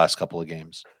defense the last couple of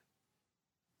games?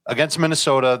 Against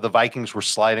Minnesota, the Vikings were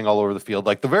sliding all over the field.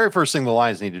 Like, the very first thing the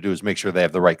Lions need to do is make sure they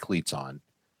have the right cleats on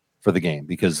for the game,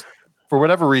 because for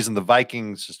whatever reason, the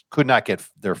Vikings just could not get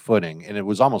their footing, and it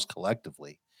was almost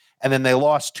collectively. And then they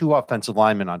lost 2 offensive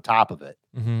linemen on top of it.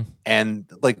 Mm-hmm. And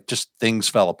just things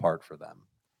fell apart for them.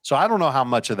 So I don't know how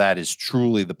much of that is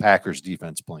truly the Packers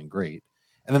defense playing great.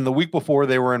 And then the week before,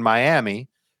 they were in Miami.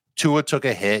 Tua took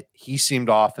a hit. He seemed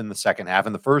off in the second half.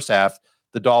 In the first half,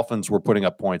 the Dolphins were putting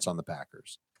up points on the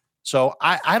Packers. So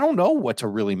I don't know what to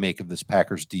really make of this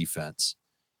Packers defense.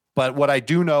 But what I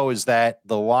do know is that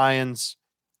the Lions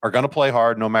are going to play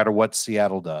hard no matter what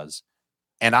Seattle does.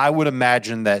 And I would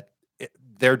imagine that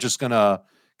they're just going to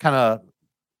kind of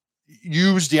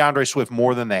use DeAndre Swift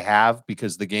more than they have,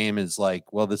 because the game is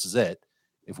like, well, this is it.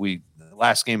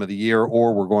 Last game of the year,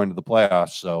 or we're going to the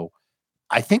playoffs. So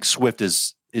I think Swift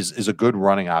is a good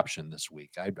running option this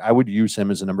week. I would use him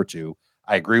as a number 2.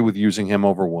 I agree with using him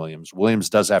over Williams. Williams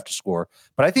does have to score,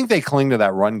 but I think they cling to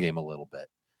that run game a little bit.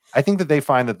 I think that they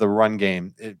find that the run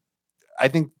game, I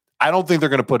don't think they're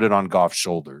going to put it on Goff's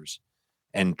shoulders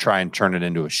and try and turn it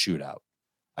into a shootout.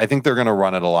 I think they're going to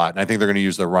run it a lot, and I think they're going to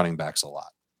use their running backs a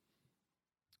lot.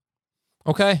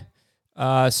 Okay.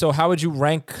 So how would you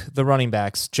rank the running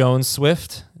backs? Jones,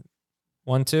 Swift,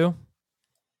 1, 2?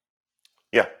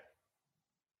 Yeah.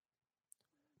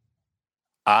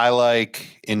 I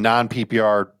like in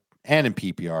non-PPR and in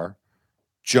PPR,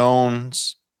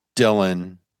 Jones,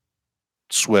 Dillon,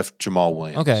 Swift, Jamal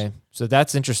Williams. Okay, so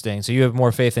that's interesting. So you have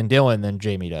more faith in Dillon than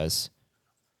Jamie does.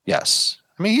 Yes.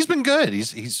 I mean, he's been good.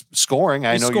 He's scoring.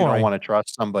 I know you don't want to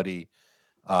trust somebody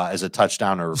as a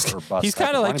touchdown or bust. He's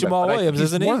kind of like Jamal Williams,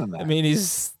 isn't he? I mean,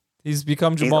 he's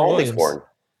become Jamal Williams. Scoring.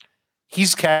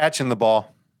 He's catching the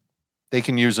ball. They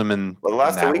can use him in the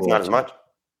last 2 weeks, not as much.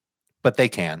 But they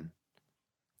can.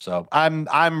 So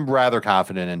I'm rather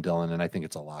confident in Dillon, and I think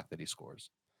it's a lock that he scores.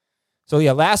 So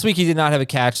yeah, last week he did not have a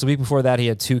catch. The week before that he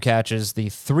had 2 catches. The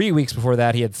 3 weeks before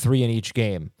that he had 3 in each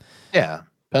game. Yeah,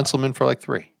 pencil him in for like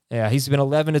 3. Yeah, he's been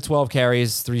 11 to 12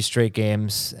 carries, 3 straight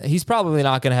games. He's probably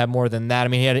not going to have more than that. I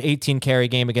mean, he had an 18 carry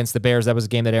game against the Bears. That was a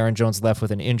game that Aaron Jones left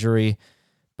with an injury.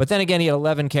 But then again, he had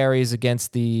 11 carries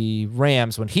against the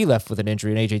Rams when he left with an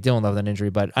injury, and A.J. Dillon left with an injury.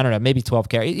 But I don't know, maybe 12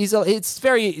 carries. It's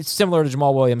very similar to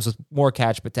Jamal Williams with more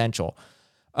catch potential.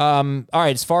 All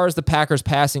right, as far as the Packers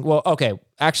passing, well, okay,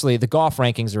 actually, the Goff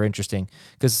rankings are interesting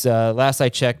because last I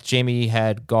checked, Jamie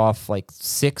had Goff like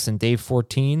 6 and Dave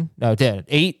 14. No,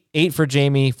 8 for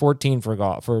Jamie, 14 for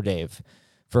Goff, for Dave,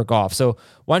 for Goff. So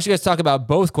why don't you guys talk about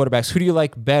both quarterbacks? Who do you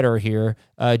like better here?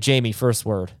 Jamie, first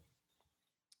word.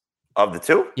 Of the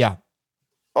two? Yeah.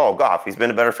 Oh, Goff. He's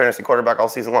been a better fantasy quarterback all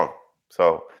season long.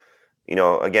 So,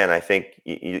 again, I think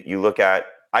you look at,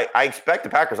 I expect the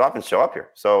Packers offense to show up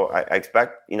here. So I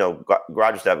expect,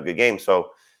 Rodgers to have a good game.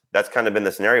 So that's kind of been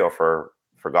the scenario for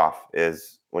Goff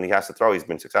is when he has to throw, he's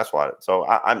been successful at it. So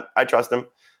I trust him.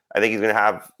 I think he's going to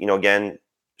have, again,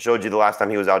 showed you the last time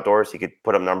he was outdoors, he could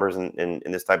put up numbers in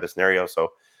this type of scenario.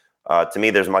 So to me,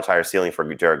 there's a much higher ceiling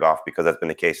for Jared Goff because that's been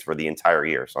the case for the entire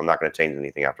year. So I'm not going to change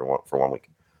anything for 1 week.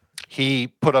 He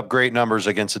put up great numbers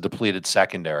against a depleted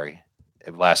secondary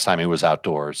last time he was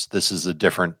outdoors. This is a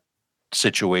different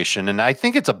situation, and I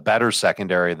think it's a better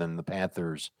secondary than the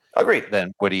Panthers. Agreed.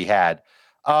 Than what he had.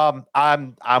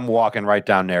 I'm walking right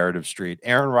down narrative street.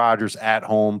 Aaron Rodgers at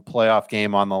home, playoff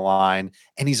game on the line,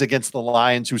 and he's against the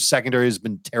Lions, whose secondary has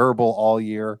been terrible all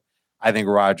year. I think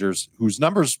Rodgers, whose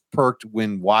numbers perked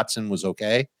when Watson was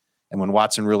okay, and when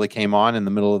Watson really came on in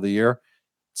the middle of the year,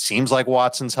 seems like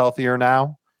Watson's healthier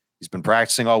now. He's been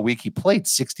practicing all week. He played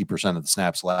 60% of the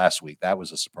snaps last week. That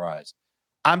was a surprise.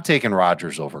 I'm taking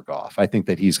Rodgers over Goff. I think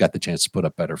that he's got the chance to put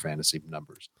up better fantasy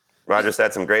numbers. Rodgers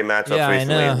had some great matchups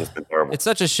recently. And it's been terrible. It's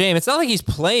such a shame. It's not like he's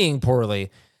playing poorly.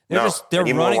 They're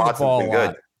running the ball a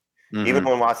lot. Mm-hmm. Even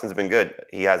when Watson's been good,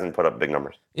 he hasn't put up big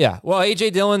numbers. Yeah. Well, A.J.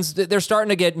 Dillon's, they're starting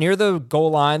to get near the goal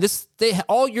line.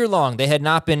 All year long, they had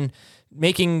not been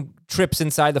making trips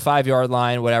inside the 5-yard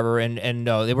line, whatever. And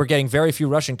no, they were getting very few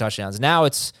rushing touchdowns. Now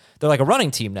they're like a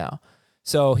running team now.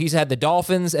 So he's had the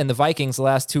Dolphins and the Vikings the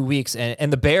last 2 weeks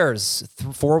and the Bears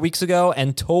 4 weeks ago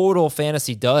and total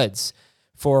fantasy duds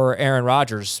for Aaron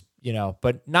Rodgers,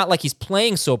 but not like he's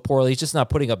playing so poorly. He's just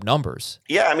not putting up numbers.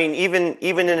 Yeah. I mean, even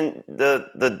in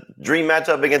the dream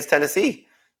matchup against Tennessee,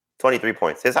 23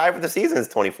 points. His high for the season is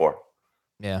 24.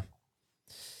 Yeah.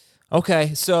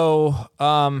 Okay. So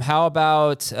how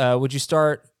about, would you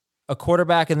start a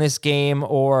quarterback in this game,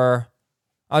 or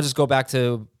I'll just go back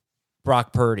to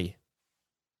Brock Purdy?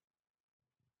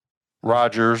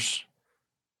 Rodgers.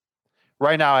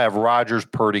 Right now I have Rodgers,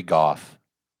 Purdy, Goff.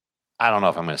 I don't know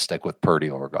if I'm going to stick with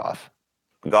Purdy over Goff.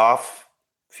 Goff,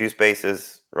 few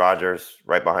spaces, Rodgers,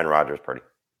 right behind Rodgers, Purdy.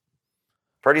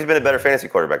 Purdy's been a better fantasy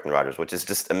quarterback than Rodgers, which is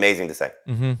just amazing to say.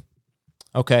 Mm-hmm.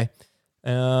 Okay.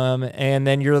 And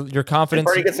then your confidence.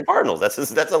 Purdy gets the Cardinals. That's a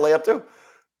layup too.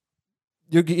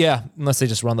 Yeah, unless they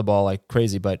just run the ball like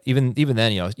crazy. But even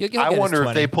then, I wonder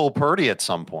if they pull Purdy at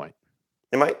some point.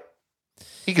 They might.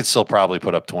 He could still probably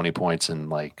put up 20 points in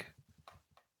like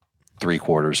 3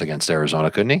 quarters against Arizona,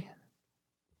 couldn't he?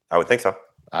 I would think so.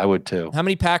 I would too. How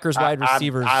many Packers wide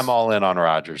receivers? I'm all in on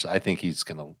Rodgers. I think he's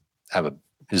going to have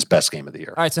his best game of the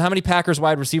year. All right, so how many Packers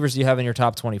wide receivers do you have in your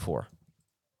top 24?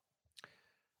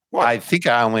 What? I think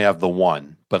I only have the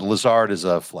one, but Lazard is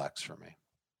a flex for me.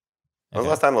 When was the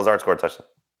last time Lazard scored a touchdown?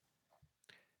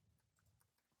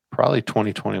 Probably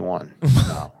 2021.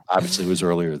 No, obviously it was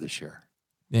earlier this year.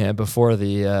 Yeah, before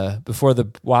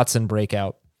the Watson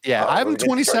breakout. Yeah, I'm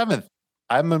 27th.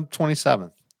 I'm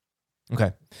 27th.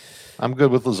 Okay. I'm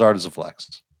good with Lazard as a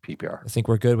flex. PPR. I think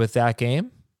we're good with that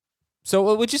game.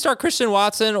 So would you start Christian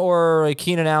Watson or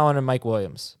Keenan Allen and Mike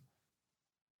Williams?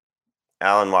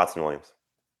 Allen, Watson, Williams.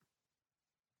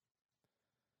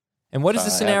 And what is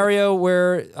the scenario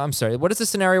where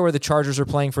the Chargers are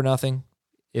playing for nothing?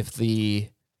 If the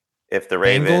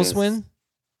Ravens Bengals win?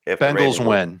 If Bengals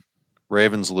win,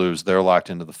 Ravens lose, they're locked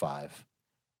into the 5.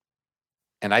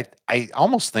 And I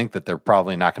almost think that they're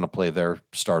probably not going to play their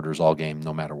starters all game,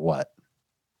 no matter what.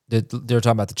 They're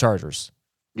talking about the Chargers.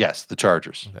 Yes, the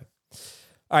Chargers. Okay.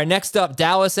 All right, next up,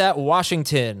 Dallas at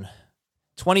Washington.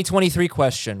 2023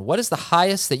 question. What is the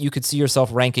highest that you could see yourself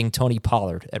ranking Tony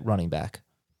Pollard at running back?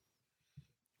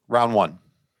 Round 1.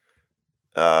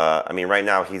 I mean, right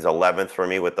now he's 11th for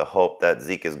me with the hope that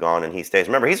Zeke is gone and he stays.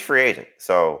 Remember, he's a free agent,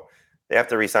 so they have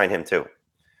to re-sign him too.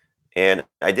 And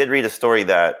I did read a story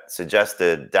that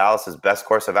suggested Dallas's best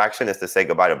course of action is to say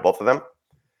goodbye to both of them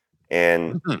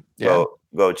and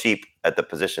go cheap at the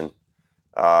position.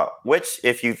 Which,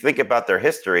 if you think about their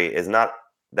history, is not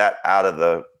that out of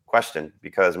the question,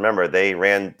 because remember, they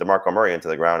ran DeMarco Murray into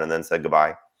the ground and then said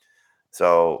goodbye.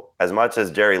 So as much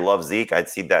as Jerry loves Zeke, I'd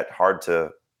see that hard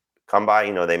to come by.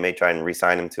 They may try and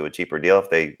re-sign him to a cheaper deal if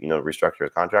they, restructure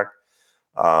his contract.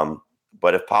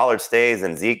 But if Pollard stays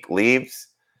and Zeke leaves,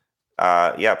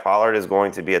 Pollard is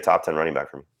going to be a top 10 running back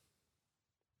for me.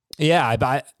 Yeah,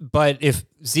 but if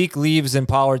Zeke leaves and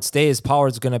Pollard stays,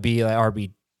 Pollard's going to be like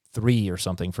RB3 or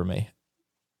something for me.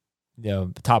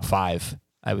 Top 5,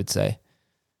 I would say.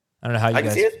 I don't know how you guys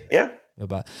can see it. Yeah.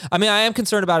 I mean, I am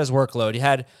concerned about his workload. He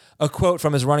had a quote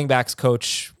from his running backs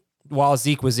coach while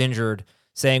Zeke was injured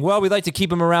saying, well, we'd like to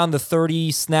keep him around the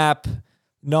 30 snap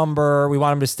number. We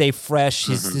want him to stay fresh.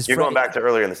 You're going back to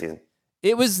earlier in the season.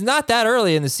 It was not that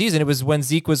early in the season. It was when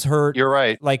Zeke was hurt. You're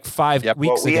right. Like 5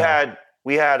 weeks ago.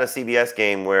 We had a CBS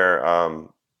game where,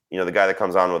 the guy that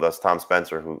comes on with us, Tom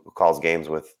Spencer, who calls games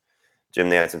with Jim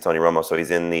Nantz and Tony Romo. So he's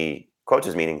in the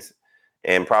coaches meetings.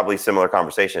 And probably similar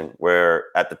conversation where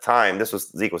at the time,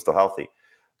 Zeke was still healthy,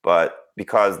 but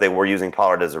because they were using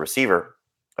Pollard as a receiver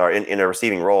or in a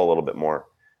receiving role a little bit more,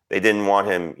 they didn't want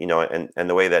him, and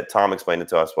the way that Tom explained it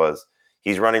to us was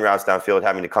he's running routes downfield,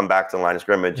 having to come back to the line of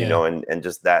scrimmage, and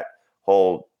just that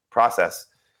whole process,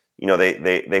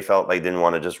 they felt they didn't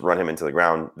want to just run him into the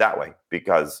ground that way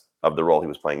because of the role he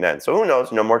was playing then. So who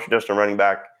knows, more traditional running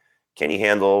back, can he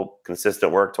handle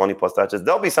consistent work, 20 plus touches?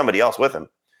 There'll be somebody else with him.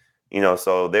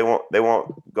 So they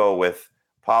won't go with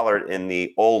Pollard in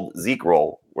the old Zeke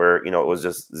role where, it was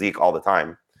just Zeke all the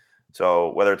time.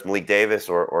 So whether it's Malik Davis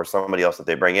or somebody else that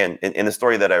they bring in the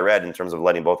story that I read in terms of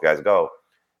letting both guys go,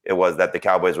 it was that the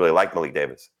Cowboys really like Malik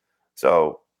Davis.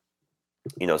 So,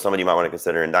 somebody you might want to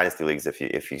consider in dynasty leagues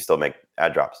if you still make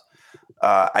ad drops.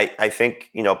 I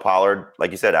think, Pollard,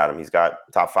 like you said, Adam, he's got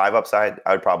top 5 upside.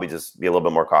 I would probably just be a little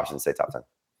bit more cautious and say top 10.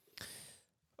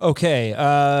 Okay,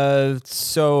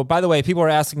 so by the way, people are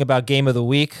asking about Game of the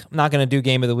Week. I'm not going to do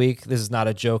Game of the Week. This is not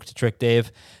a joke to trick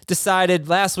Dave. Decided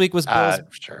last week was Bills.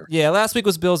 Sure. Yeah, last week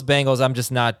was Bills Bengals. I'm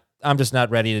just not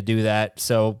ready to do that.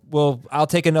 So I'll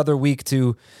take another week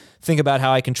to think about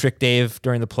how I can trick Dave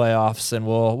during the playoffs, and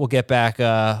we'll get back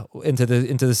into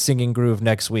the singing groove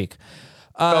next week.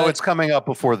 It's coming up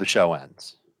before the show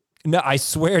ends. No, I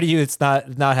swear to you, it's not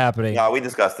happening. No, we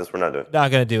discussed this. We're not doing it.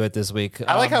 Not going to do it this week.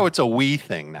 I like how it's a we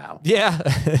thing now. Yeah,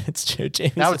 it's true.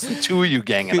 James, now it's the two of you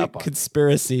ganging up on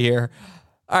conspiracy here.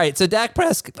 All right, so Dak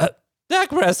Prescott.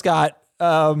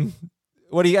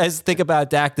 What do you guys think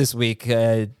about Dak this week?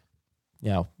 I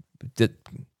don't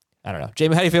know.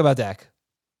 Jamie, how do you feel about Dak?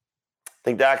 I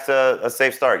think Dak's a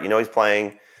safe start. He's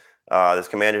playing. This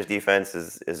Commanders defense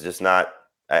is just not,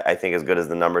 I think, as good as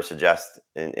the numbers suggest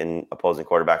in opposing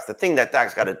quarterbacks. The thing that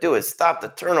Dak's got to do is stop the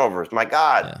turnovers. My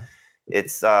God. Yeah.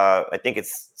 It's I think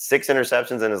it's 6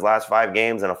 interceptions in his last 5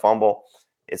 games and a fumble.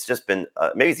 It's just been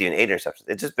maybe it's even 8 interceptions.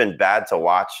 It's just been bad to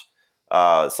watch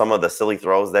some of the silly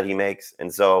throws that he makes.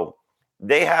 And so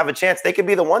they have a chance. They could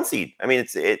be the 1 seed. I mean,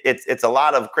 it's a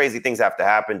lot of crazy things have to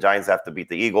happen. Giants have to beat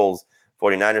the Eagles.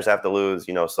 49ers have to lose,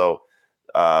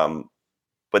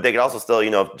 but they could also still,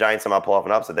 if Giants somehow pull off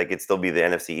an upset, they could still be the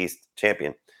NFC East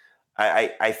champion.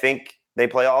 I think they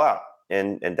play all out,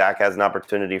 and Dak has an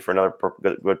opportunity for another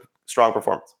good, strong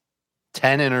performance.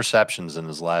 10 interceptions in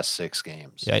his last 6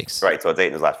 games. Yikes. Right, so it's 8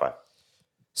 in his last 5.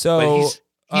 So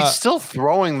but he's still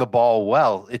throwing the ball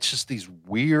well. It's just these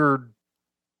weird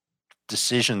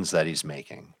decisions that he's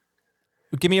making.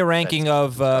 Give me a ranking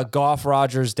of Goff,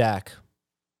 Rodgers, Dak.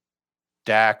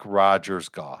 Dak, Rodgers,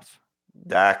 Goff.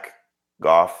 Dak,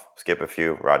 Goff, skip a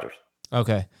few, Rodgers.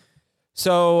 Okay.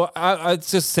 So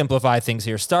let's just simplify things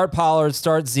here. Start Pollard,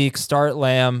 start Zeke, start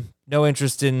Lamb. No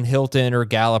interest in Hilton or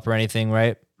Gallup or anything,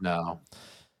 right? No.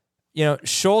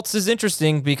 Schultz is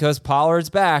interesting because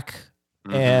Pollard's back.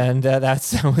 Mm-hmm. And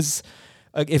that was,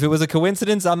 if it was a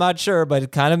coincidence, I'm not sure, but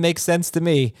it kind of makes sense to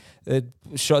me that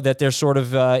they're sort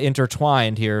of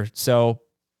intertwined here. So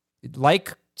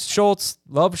like Schultz,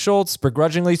 love Schultz,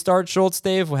 begrudgingly start Schultz,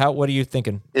 Dave. What are you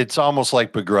thinking? It's almost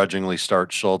like begrudgingly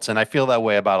start Schultz, and I feel that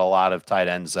way about a lot of tight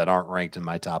ends that aren't ranked in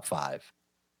my top 5.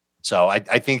 So I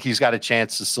think he's got a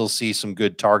chance to still see some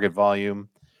good target volume.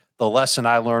 The lesson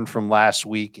I learned from last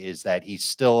week is that he's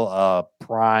still a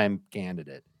prime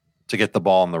candidate to get the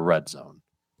ball in the red zone.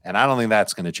 And I don't think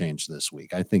that's going to change this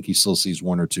week. I think he still sees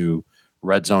 1 or 2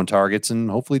 red zone targets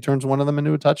and hopefully turns one of them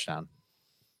into a touchdown.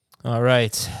 All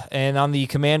right. And on the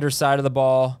Commander side of the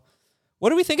ball,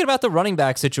 what are we thinking about the running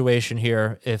back situation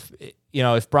here? If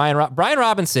Brian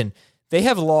Robinson, they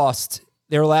have lost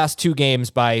their last 2 games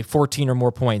by 14 or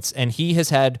more points, and he has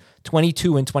had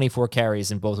 22 and 24 carries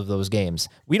in both of those games.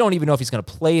 We don't even know if he's going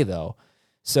to play, though.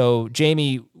 So,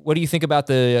 Jamie, what do you think about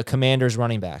the Commanders'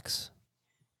 running backs?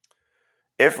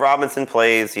 If Robinson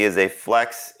plays, he is a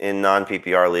flex in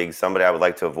non-PPR leagues, somebody I would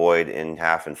like to avoid in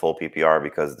half and full PPR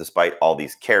because despite all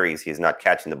these carries, he's not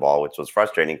catching the ball, which was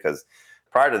frustrating because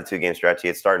prior to the 2-game stretch, he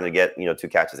had started to get 2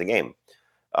 catches a game.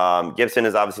 Gibson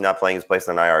is obviously not playing. He's placed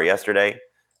on IR yesterday.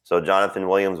 So Jonathan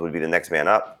Williams would be the next man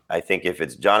up. I think if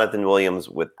it's Jonathan Williams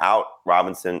without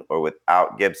Robinson or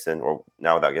without Gibson, or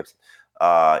now without Gibson,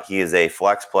 he is a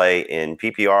flex play in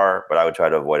PPR, but I would try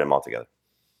to avoid him altogether.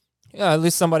 Yeah, at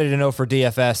least somebody to know for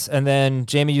DFS. And then,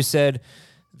 Jamie, you said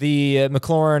the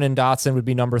McLaurin and Dotson would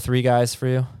be number 3 guys for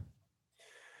you?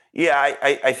 Yeah,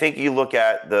 I think you look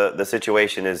at the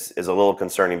situation is a little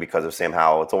concerning because of Sam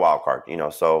Howell. It's a wild card,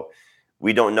 so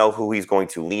we don't know who he's going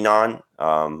to lean on.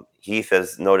 Heath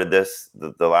has noted this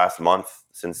the last month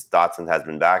since Dotson has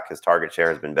been back. His target share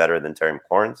has been better than Terry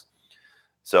McLaurin's.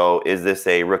 So is this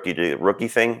a rookie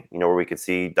thing, where we could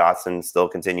see Dotson still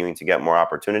continuing to get more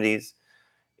opportunities?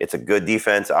 It's a good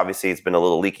defense. Obviously, it's been a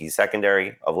little leaky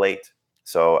secondary of late.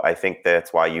 So I think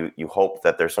that's why you hope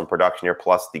that there's some production here,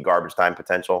 plus the garbage time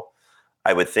potential.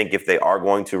 I would think if they are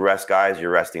going to rest guys,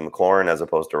 you're resting McLaurin as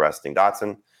opposed to resting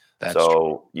Dotson. That's so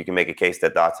true. You can make a case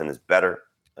that Dotson is better.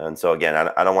 And so, again,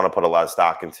 I don't want to put a lot of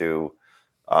stock into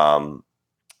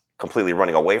completely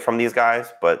running away from these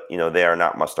guys, but, they are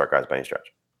not must-start guys by any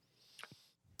stretch.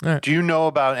 All right. Do you know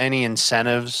about any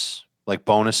incentives, like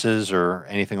bonuses or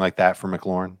anything like that for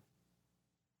McLaurin?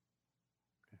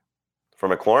 For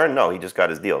McLaurin, no, he just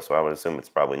got his deal, so I would assume it's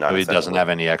probably not. So he doesn't have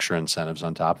any extra incentives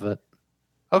on top of it?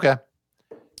 Okay.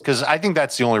 Because I think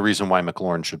that's the only reason why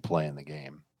McLaurin should play in the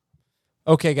game.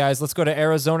 Okay, guys, let's go to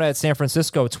Arizona at San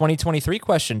Francisco. 2023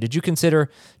 question. Did you consider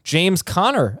James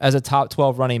Conner as a top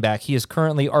 12 running back? He is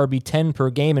currently RB10 per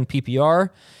game in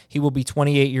PPR. He will be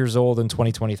 28 years old in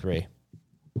 2023.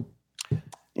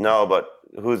 No, but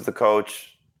who's the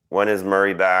coach? When is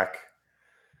Murray back?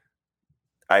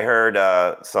 I heard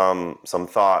some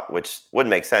thought, which would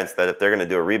make sense, that if they're going to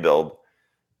do a rebuild,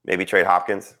 maybe trade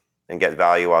Hopkins and get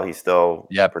value while he's still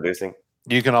producing.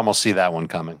 You can almost see that one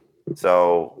coming.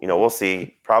 So, we'll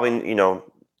see. Probably,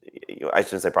 I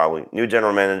shouldn't say probably. New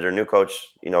general manager, new coach,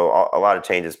 a lot of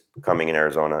changes coming in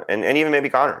Arizona. And even maybe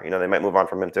Conner, they might move on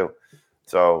from him too.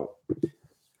 So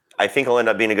I think he'll end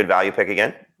up being a good value pick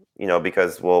again,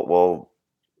 because we'll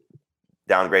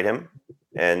downgrade him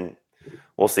and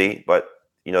we'll see. But,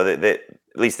 at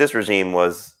least this regime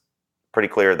was pretty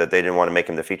clear that they didn't want to make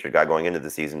him the featured guy going into the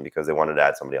season because they wanted to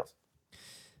add somebody else.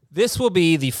 This will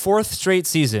be the 4th straight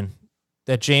season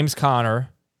that James Conner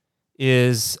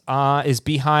is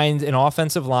behind an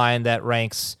offensive line that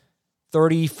ranks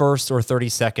 31st or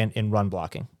 32nd in run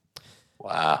blocking.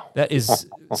 Wow. That is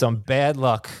some bad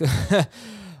luck.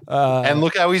 And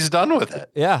look how he's done with it.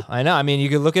 Yeah, I know. I mean, you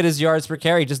could look at his yards per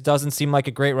carry. He just doesn't seem like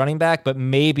a great running back, but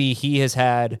maybe he has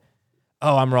had...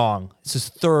 Oh, I'm wrong. It's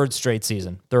his 3rd straight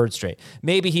season. 3rd straight.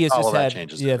 Maybe he has just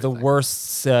had the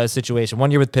worst situation. 1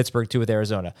 year with Pittsburgh, 2 with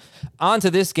Arizona. On to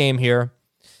this game here.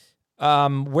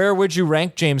 Where would you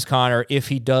rank James Conner if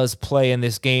he does play in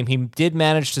this game? He did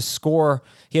manage to score.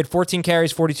 He had 14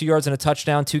 carries, 42 yards, and a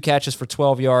touchdown, 2 catches for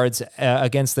 12 yards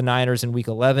against the Niners in Week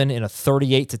 11 in a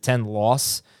 38-10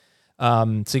 loss.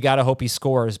 So you got to hope he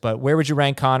scores. But where would you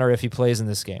rank Conner if he plays in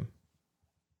this game?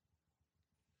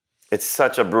 It's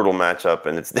such a brutal matchup,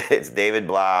 and it's David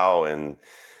Blau and,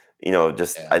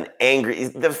 an angry...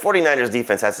 The 49ers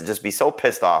defense has to just be so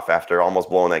pissed off after almost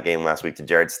blowing that game last week to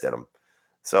Jarrett Stidham.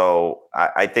 So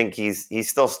I think he's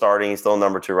still starting. He's still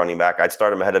number 2 running back. I'd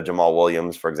start him ahead of Jamal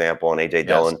Williams, for example, and A.J.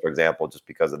 Dillon, for example, just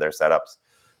because of their setups.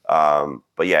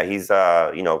 But yeah, he's,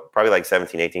 probably like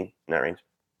 17, 18 in that range.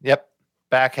 Yep.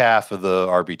 Back half of the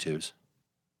RB2s.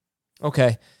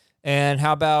 Okay. And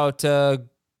how about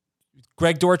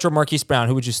Greg Dortch or Marquise Brown?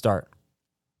 Who would you start?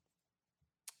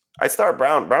 I'd start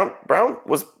Brown. Brown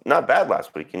was not bad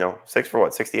last week, 6 for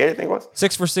what, 68, I think it was?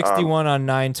 6 for 61 on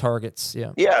 9 targets,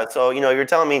 yeah. Yeah, so, you're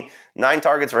telling me 9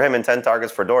 targets for him and 10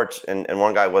 targets for Dortch, and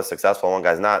one guy was successful, one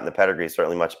guy's not, and the pedigree is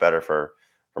certainly much better for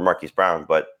Marquise Brown.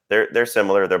 But They're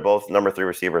similar. They're both number 3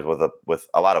 receivers with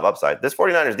a lot of upside. This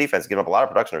 49ers defense is giving up a lot of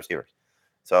production receivers.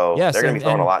 So yes, they're going to be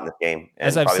throwing a lot in this game. And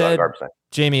as I've said,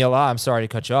 Jamie, I'm sorry to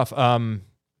cut you off.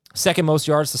 Second most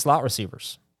yards to slot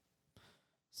receivers.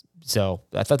 So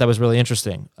I thought that was really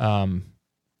interesting.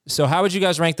 So how would you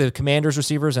guys rank the Commanders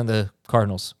receivers and the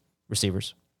Cardinals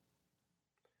receivers?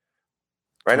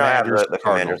 Right now I have the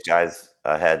Commanders guys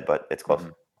ahead, but it's close.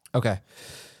 Okay.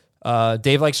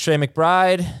 Dave likes Trey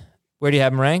McBride. Where do you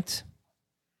have him ranked?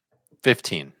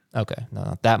 15. Okay, no,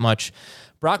 not that much.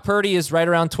 Brock Purdy is right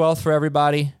around 12th for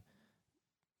everybody.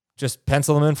 Just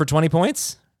pencil him in for 20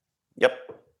 points? Yep.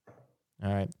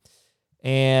 All right.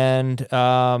 And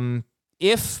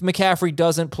if McCaffrey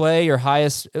doesn't play, if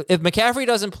McCaffrey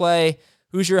doesn't play,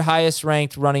 who's your highest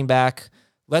ranked running back?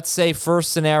 Let's say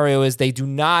first scenario is they do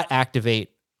not activate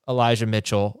Elijah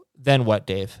Mitchell. Then what,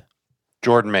 Dave?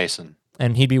 Jordan Mason.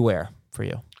 And he'd be where for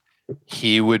you?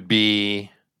 He would be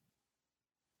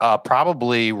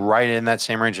probably right in that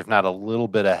same range, if not a little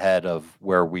bit ahead of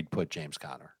where we'd put James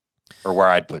Conner, or where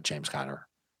I'd put James Conner.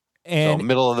 And so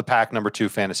middle of the pack, number 2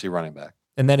 fantasy running back.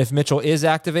 And then if Mitchell is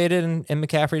activated and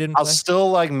McCaffrey didn't play? I'll still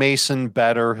like Mason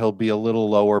better. He'll be a little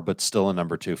lower, but still a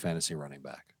number 2 fantasy running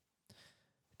back.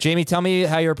 Jamie, tell me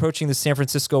how you're approaching the San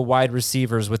Francisco wide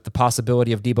receivers with the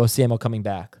possibility of Deebo Samuel coming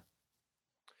back.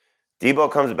 Deebo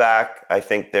comes back. I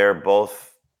think they're both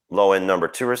low-end number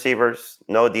 2 receivers.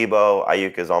 No Deebo.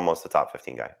 Ayuk is almost the top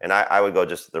 15 guy. And I would go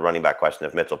just the running back question.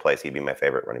 If Mitchell plays, he'd be my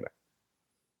favorite running back.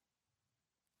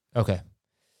 Okay.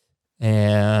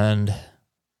 And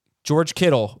George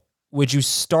Kittle, would you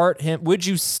start him? Would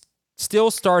you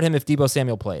still start him if Deebo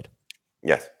Samuel played?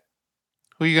 Yes.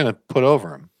 Who are you going to put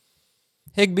over him?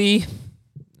 Higbee,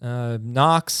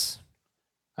 Knox.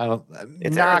 Knox,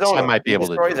 Arizona. I might be able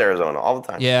to. Destroys Arizona all the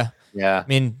time. Yeah. Yeah. I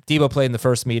mean, Deebo played in the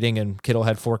first meeting and Kittle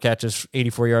had 4 catches,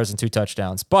 84 yards, and 2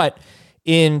 touchdowns. But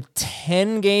in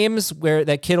 10 games where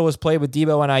that Kittle has played with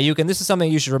Deebo and Ayuk, and this is something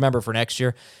you should remember for next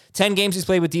year, 10 games he's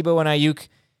played with Deebo and Ayuk,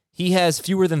 he has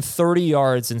fewer than 30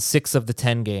 yards in 6 of the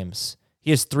 10 games.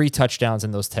 He has 3 touchdowns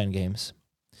in those 10 games.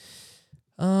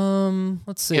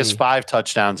 Let's see. He has 5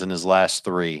 touchdowns in his last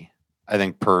 3. I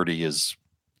think Purdy is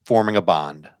forming a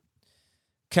bond.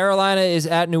 Carolina is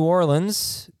at New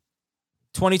Orleans.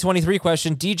 2023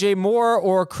 question, DJ Moore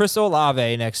or Chris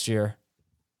Olave next year?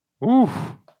 Ooh.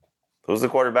 Who's the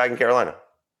quarterback in Carolina?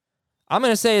 I'm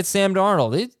going to say it's Sam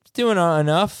Darnold. He's doing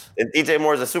enough. And DJ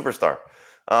Moore is a superstar.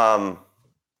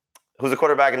 Who's the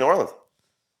quarterback in New Orleans?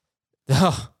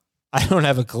 Oh, I don't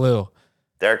have a clue.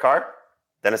 Derek Carr?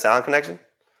 Dennis Allen connection?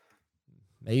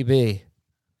 Maybe.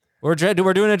 We're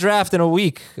doing a draft in a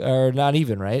week, or not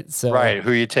even, right? So right.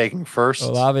 Who are you taking first?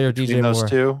 Olave or DJ Moore? Those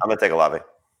two? I'm going to take Olave.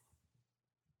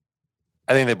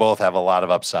 I think they both have a lot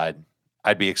of upside.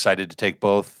 I'd be excited to take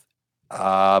both.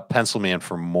 Pencil me in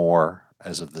for Moore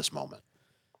as of this moment.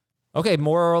 Okay,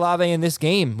 Moore or Olave in this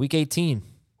game, week 18?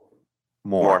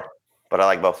 Moore. But I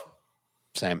like both.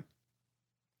 Same.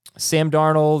 Sam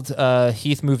Darnold,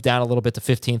 Heath moved down a little bit to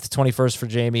 15th, 21st for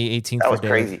Jamie, 18th for Dave. That was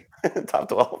crazy. Top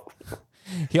 12.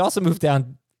 He also moved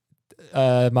down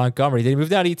Montgomery. Did he move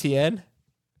down ETN?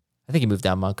 I think he moved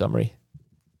down Montgomery.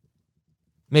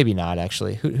 Maybe not,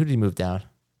 actually. Who did he move down?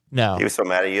 No. He was so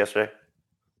mad at you yesterday.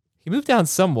 He moved down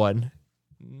someone.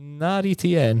 Not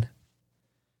ETN.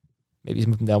 Maybe he's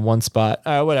moving down one spot.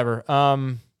 Whatever.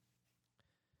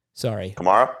 Sorry.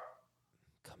 Kamara?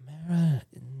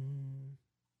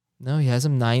 No, he has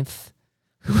him 9th.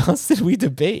 Who else did we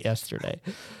debate yesterday?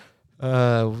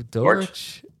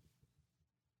 Dortch.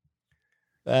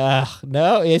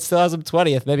 No, he still has him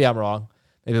 20th. Maybe I'm wrong.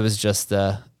 Maybe it was just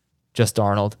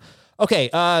Darnold.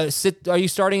 Okay, are you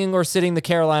starting or sitting the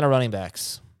Carolina running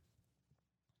backs?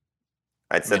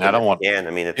 I'd sit I don't want. Again.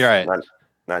 I mean, it's right. not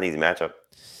an easy matchup.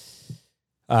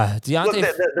 Deontay.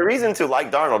 Look, the reason to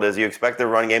like Darnold is you expect their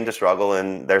run game to struggle,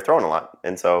 and they're throwing a lot,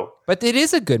 and so. But it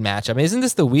is a good matchup. I mean, isn't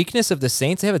this the weakness of the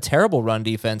Saints? They have a terrible run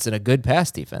defense and a good pass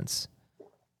defense.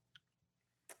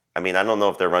 I mean, I don't know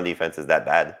if their run defense is that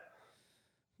bad.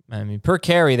 I mean, per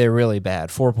carry, they're really bad.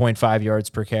 4.5 yards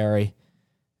per carry.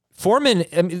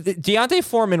 Deontay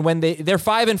Foreman, when they're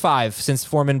 5-5 since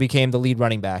Foreman became the lead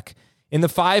running back. In the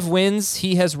 5 wins,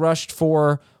 he has rushed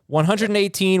for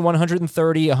 118,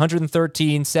 130,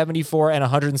 113, 74, and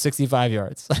 165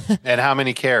 yards. And how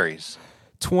many carries?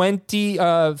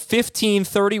 15,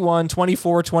 31,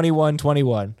 24, 21,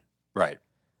 21. Right.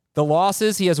 The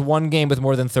losses, he has 1 game with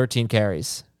more than 13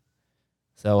 carries.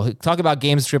 So talk about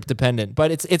game script dependent.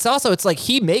 But it's also like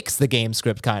he makes the game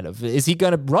script kind of. Is he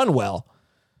going to run well?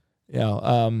 You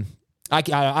know,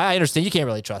 I understand you can't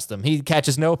really trust him. He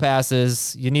catches no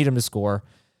passes. You need him to score.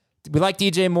 We like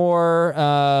DJ Moore.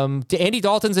 Andy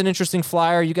Dalton's an interesting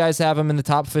flyer. You guys have him in the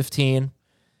top 15.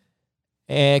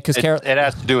 And because it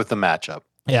has to do with the matchup.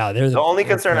 Yeah, the only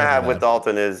concern I have with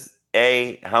Dalton is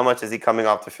A, how much is he coming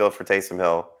off the field for Taysom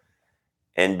Hill?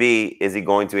 And B, is he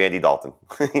going to Andy Dalton?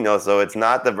 So it's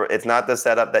not the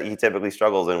setup that he typically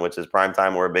struggles in, which is prime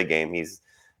time or a big game. He's,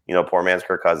 poor man's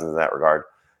Kirk Cousins in that regard.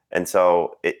 And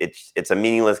so it's a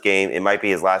meaningless game. It might be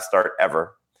his last start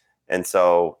ever. And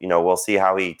so, we'll see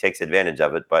how he takes advantage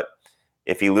of it. But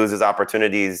if he loses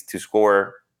opportunities to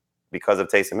score because of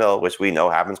Taysom Hill, which we know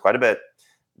happens quite a bit,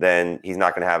 then he's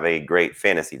not going to have a great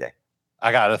fantasy day.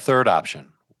 I got a third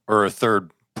option or a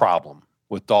third problem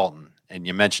with Dalton. And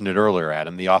you mentioned it earlier,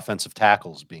 Adam, the offensive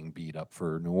tackles being beat up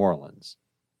for New Orleans.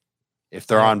 If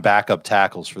they're on backup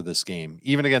tackles for this game,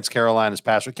 even against Carolina's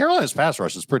pass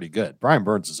rush is pretty good. Brian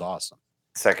Burns is awesome.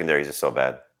 Secondaries are so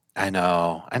bad. I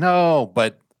know.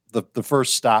 But the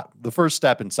first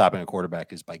step in stopping a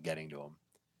quarterback is by getting to him.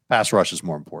 Pass rush is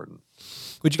more important.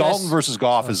 Dalton versus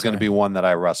Goff is going to be one that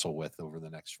I wrestle with over the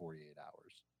next 48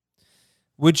 hours.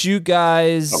 Would you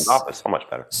guys Goff is so much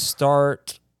better.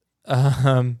 Start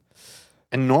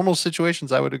in normal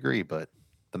situations, I would agree, but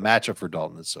the matchup for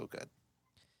Dalton is so good.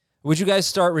 Would you guys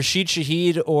start Rashid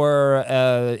Shaheed or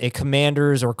a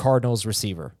Commanders or Cardinals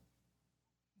receiver?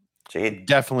 Shaheed.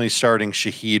 Definitely starting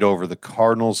Shaheed over the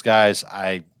Cardinals guys.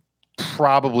 I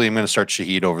probably am going to start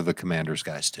Shaheed over the Commanders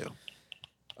guys too.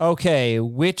 Okay,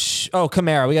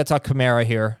 Kamara. We got to talk Kamara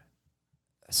here.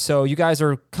 So you guys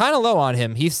are kind of low on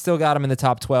him. He's still got him in the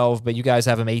top 12, but you guys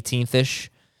have him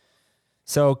 18th-ish.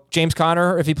 So James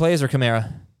Conner, if he plays, or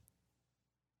Kamara?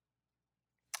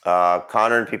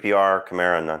 Conner and PPR,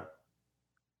 Kamara none.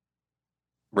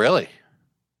 Really?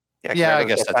 Yeah, I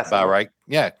guess that's about right.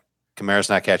 Yeah, Kamara's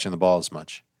not catching the ball as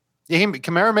much. Yeah,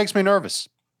 Kamara makes me nervous.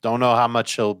 Don't know how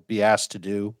much he'll be asked to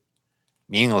do.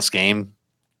 Meaningless game.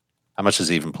 How much does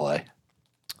he even play?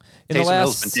 Taysom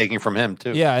Hill's been taking from him,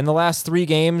 too. Yeah, in the last 3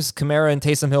 games, Kamara and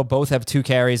Taysom Hill both have 2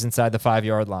 carries inside the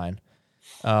 5-yard line.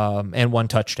 And 1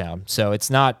 touchdown. So it's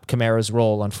not Kamara's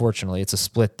role, unfortunately. It's a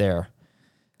split there.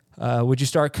 Would you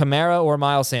start Kamara or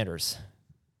Miles Sanders?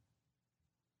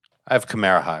 I have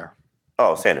Kamara higher.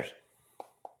 Oh, Sanders.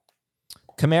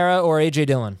 Kamara or A.J.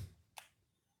 Dillon?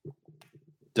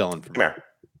 Dillon for Kamara.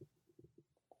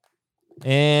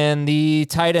 And the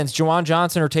tight ends, Juwan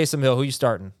Johnson or Taysom Hill? Who you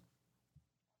starting?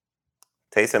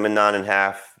 Taysom in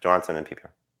 9.5, Johnson and PPR.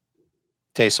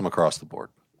 Taysom across the board.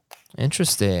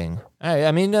 Interesting.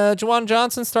 I mean, Juwan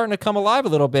Johnson's starting to come alive a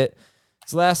little bit.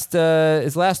 His last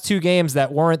 2 games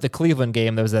that weren't the Cleveland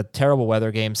game, there was a terrible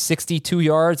weather game, 62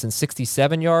 yards and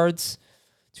 67 yards,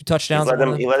 2 touchdowns.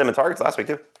 He led them in targets last week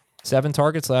too. 7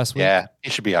 targets last week. Yeah, he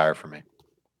should be higher for me.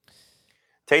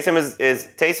 Taysom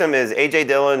is A.J.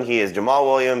 Dillon. He is Jamal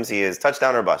Williams. He is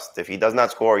touchdown or bust. If he does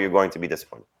not score, you're going to be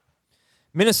disappointed.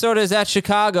 Minnesota is at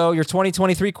Chicago. Your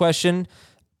 2023 question.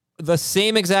 The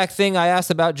same exact thing I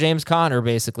asked about James Conner,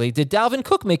 basically. Did Dalvin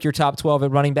Cook make your top 12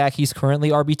 at running back? He's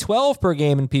currently RB12 per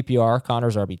game in PPR.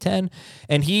 Connor's RB10.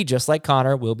 And he, just like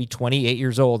Connor, will be 28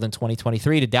 years old in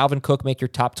 2023. Did Dalvin Cook make your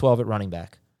top 12 at running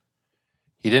back?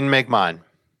 He didn't make mine.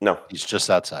 No. He's just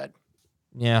outside.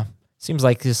 Yeah. Seems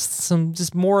like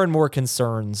just more and more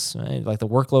concerns. Right? Like the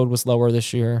workload was lower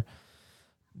this year.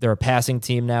 They're a passing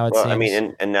team now, it seems. I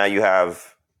mean, and now you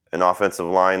have an offensive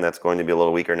line that's going to be a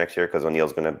little weaker next year because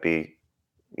O'Neal's going to be,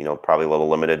 probably a little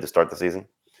limited to start the season.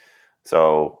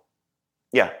 So,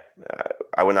 yeah,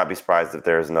 I would not be surprised if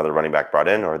there's another running back brought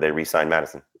in or they re-sign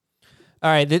Madison. All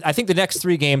right, I think the next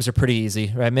 3 games are pretty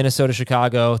easy, right? Minnesota,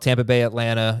 Chicago, Tampa Bay,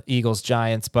 Atlanta, Eagles,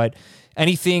 Giants. But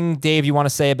anything, Dave, you want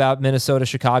to say about Minnesota,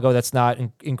 Chicago that's not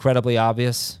incredibly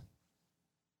obvious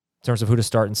in terms of who to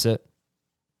start and sit?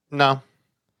 No.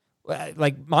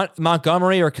 Like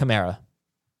Montgomery or Kamara?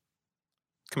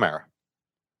 Kamara.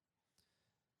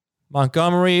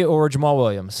 Montgomery or Jamal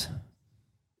Williams?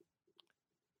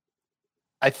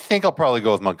 I think I'll probably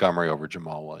go with Montgomery over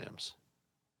Jamal Williams.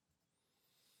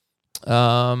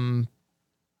 Vikings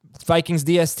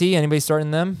DST, anybody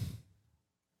starting them?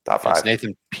 Top 5. It's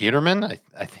Nathan Peterman?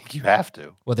 I think you have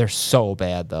to. Well, they're so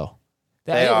bad, though.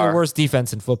 They are the worst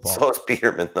defense in football. So is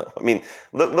Peterman, though. I mean,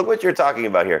 look what you're talking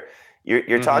about here.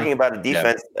 You're talking about a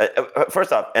defense. Yeah.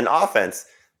 First off, an offense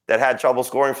that had trouble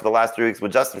scoring for the last 3 weeks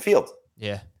with Justin Fields.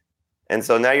 Yeah. And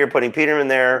so now you're putting Peterman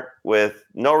there with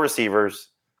no receivers,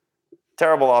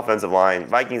 terrible offensive line.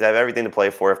 Vikings have everything to play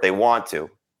for if they want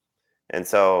to. And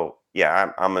so,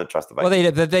 yeah, I'm going to trust the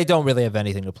Vikings. Well, they don't really have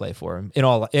anything to play for him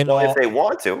if they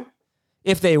want to.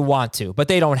 If they want to, but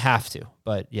they don't have to.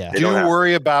 But yeah. Do you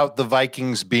worry about the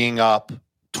Vikings being up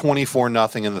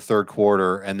 24-0 in the third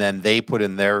quarter, and then they put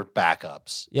in their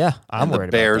backups. Yeah, I'm and worried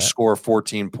the Bears about that. score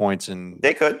 14 points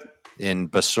They could. in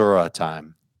Basura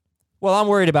time. Well, I'm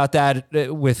worried about that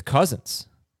with Cousins.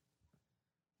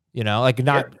 You know, like I'm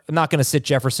not going to sit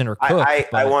Jefferson or Cook.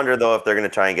 I wonder though if they're going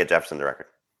to try and get Jefferson the record.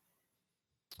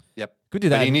 Yep, could do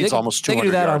that. But he needs almost 200 They can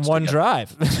do that on yards one to get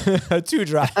drive, 2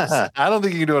 drives. I don't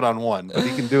think he can do it on one, but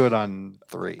he can do it on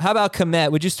 3. How about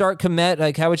Kmet? Would you start Kmet?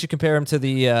 Like, how would you compare him to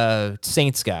the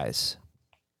Saints guys?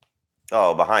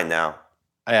 Oh, behind now.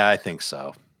 I think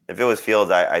so. If it was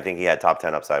Fields, I think he had top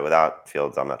 10 upside. Without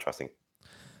Fields, I'm not trusting.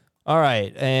 All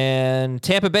right, and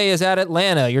Tampa Bay is at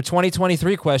Atlanta. Your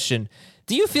 2023 question.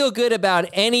 Do you feel good about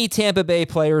any Tampa Bay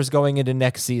players going into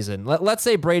next season? Let's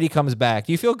say Brady comes back.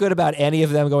 Do you feel good about any of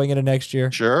them going into next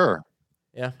year? Sure.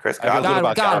 Yeah. Chris I feel good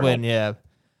about Godwin, yeah.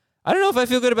 I don't know if I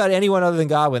feel good about anyone other than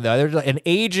Godwin, though. They're an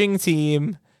aging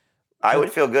team. I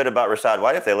would feel good about Rachaad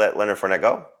White if they let Leonard Fournette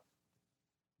go.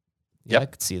 Yeah, I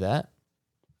could see that.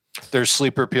 There's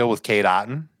sleeper appeal with Cade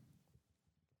Otton.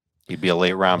 He'd be a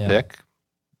late round pick,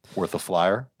 worth a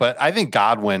flyer. But I think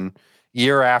Godwin,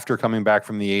 year after coming back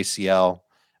from the ACL,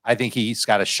 I think he's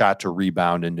got a shot to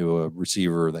rebound into a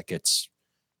receiver that gets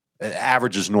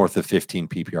averages north of 15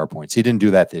 PPR points. He didn't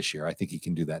do that this year. I think he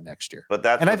can do that next year. But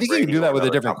that's and I think he can do that with a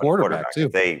different quarterback too.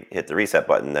 If they hit the reset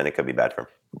button, then it could be bad for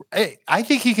him. I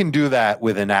think he can do that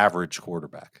with an average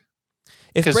quarterback.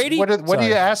 If Brady, what do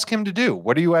you ask him to do?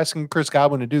 What are you asking Chris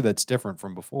Godwin to do that's different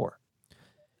from before?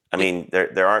 I mean,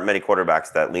 there aren't many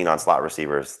quarterbacks that lean on slot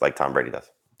receivers like Tom Brady does.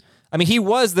 I mean, he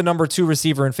was the number 2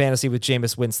 receiver in fantasy with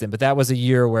Jameis Winston, but that was a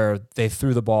year where they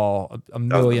threw the ball a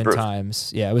million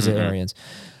times. Yeah, it was Arians.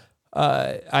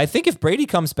 I think if Brady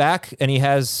comes back and he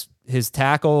has his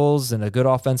tackles and a good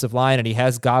offensive line and he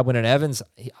has Godwin and Evans,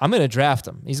 I'm going to draft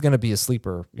him. He's going to be a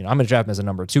sleeper. You know, I'm going to draft him as a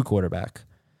number 2 quarterback.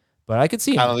 But I could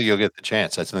see him. I don't think you'll get the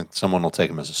chance. I think someone will take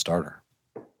him as a starter.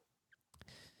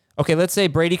 Okay, let's say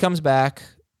Brady comes back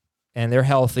and they're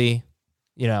healthy.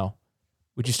 You know,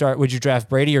 would you draft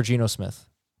Brady or Geno Smith?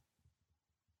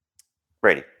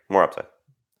 Brady, more upside.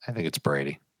 I think it's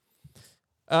Brady.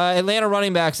 Atlanta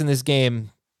running backs in this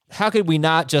game. How could we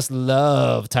not just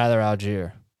love Tyler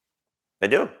Algier? I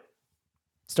do.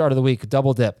 Start of the week,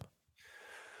 double dip.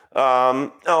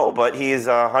 No, but he's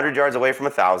 100 yards away from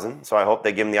 1,000, so I hope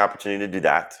they give him the opportunity to do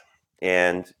that.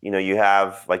 And, you know, you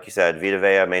have, like you said, Vita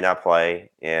Vea may not play,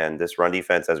 and this run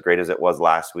defense, as great as it was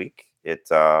last week, it,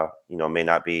 may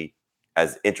not be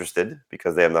as interested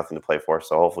because they have nothing to play for.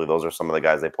 So hopefully those are some of the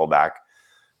guys they pull back,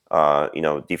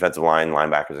 defensive line,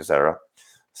 linebackers, et cetera.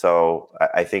 So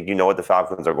I think you know what the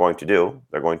Falcons are going to do.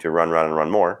 They're going to run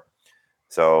more.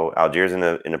 So Algier's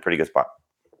in a pretty good spot.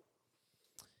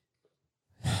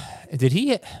 Did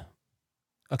he?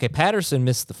 Okay, Patterson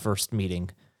missed the first meeting.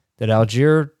 Did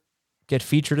Algier get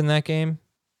featured in that game?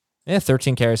 Yeah,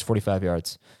 13 carries, 45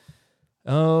 yards.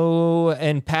 Oh,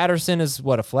 and Patterson is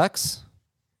what, a flex?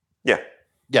 Yeah.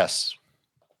 Yes.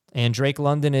 And Drake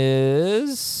London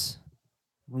is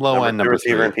low end number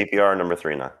receiver 3 in PPR, number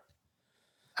 3 now.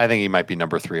 I think he might be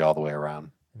number 3 all the way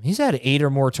around. He's had 8 or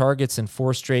more targets in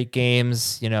 4 straight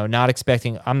games. You know, I'm not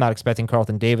expecting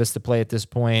Carlton Davis to play at this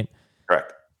point.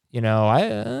 Correct. You know, I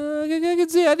can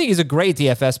see. I think he's a great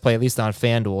DFS play, at least on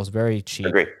FanDuel. It's very cheap.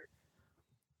 Agree.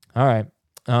 All right.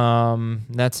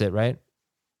 That's it, right?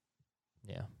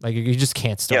 Yeah. Like you just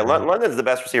can't start. Yeah, London's the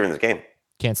best receiver in this game.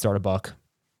 Can't start a buck.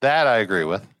 That I agree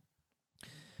with.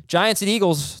 Giants and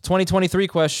Eagles 2023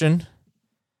 question.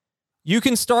 You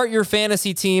can start your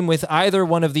fantasy team with either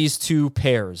one of these 2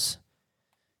 pairs.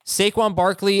 Saquon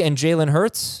Barkley and Jalen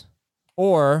Hurts,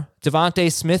 or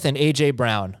Devontae Smith and A.J.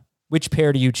 Brown. Which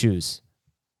pair do you choose?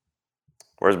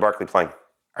 Where's Barkley playing?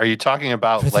 Are you talking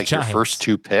about For the like your Giants. first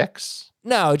 2 picks?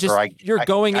 No, just you're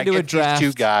going into a draft.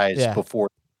 These 2 guys before.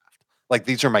 Like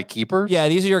these are my keepers? Yeah,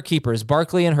 these are your keepers.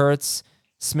 Barkley and Hurts,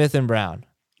 Smith and Brown.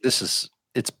 It's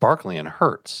Barkley and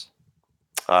Hurts.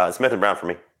 Smith and Brown for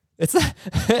me. It's not,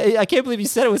 I can't believe you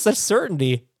said it with such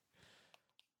certainty.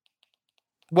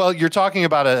 Well, you're talking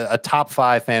about a top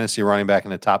 5 fantasy running back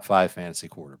and a top 5 fantasy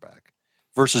quarterback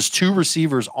versus 2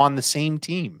 receivers on the same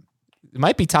team. It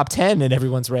might be top 10 in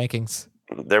everyone's rankings.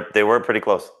 They were pretty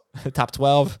close. Top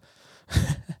 12.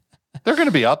 They're going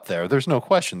to be up there. There's no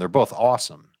question. They're both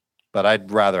awesome. But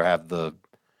I'd rather have the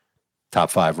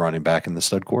top 5 running back and the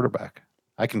stud quarterback.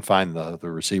 I can find the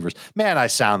receivers. Man, I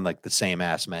sound like the same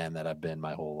ass man that I've been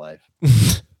my whole life.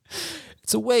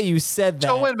 It's the way you said that.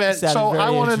 So wait a minute. So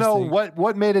I want to know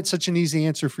what made it such an easy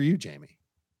answer for you, Jamie?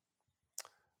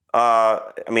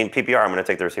 PPR, I'm going to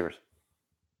take the receivers.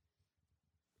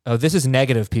 Oh, this is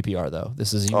negative PPR, though.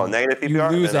 This is negative PPR?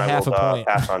 You lose then a half a point.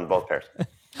 Pass on both pairs.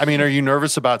 I mean, are you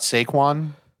nervous about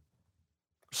Saquon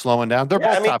slowing down? They're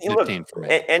both top 15 for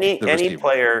me. Any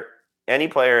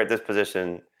player at this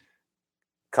position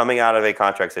coming out of a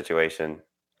contract situation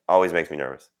always makes me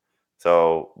nervous.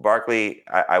 So Barkley,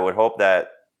 I would hope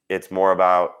that it's more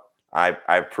about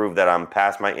I proved that I'm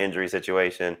past my injury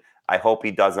situation. I hope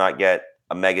he does not get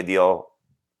a mega deal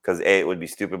because A, it would be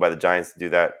stupid by the Giants to do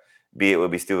that. B, it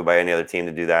would be stupid by any other team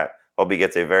to do that. Hope he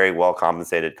gets a very well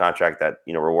compensated contract that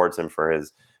rewards him for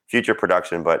his future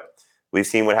production. But we've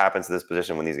seen what happens to this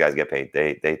position when these guys get paid.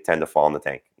 They tend to fall in the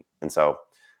tank. And so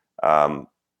I'm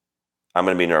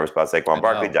going to be nervous about Saquon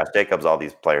Barkley, Josh Jacobs, all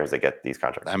these players that get these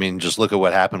contracts. I mean, just look at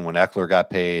what happened when Eckler got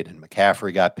paid and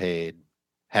McCaffrey got paid,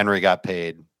 Henry got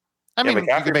paid. I mean, you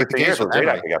can make the case for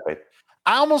Henry. Got paid.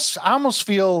 I almost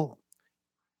feel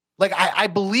like I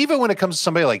believe it when it comes to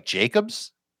somebody like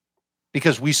Jacobs,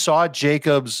 because we saw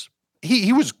Jacobs.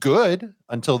 He was good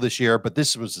until this year, but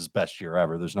this was his best year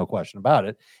ever. There's no question about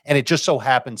it. And it just so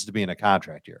happens to be in a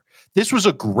contract year. This was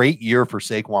a great year for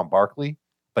Saquon Barkley,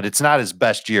 but it's not his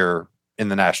best year in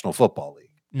the National Football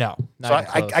League. No. So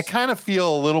I kind of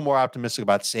feel a little more optimistic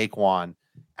about Saquon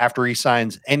after he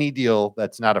signs any deal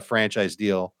that's not a franchise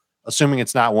deal, assuming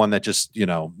it's not one that just,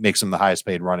 makes him the highest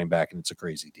paid running back and it's a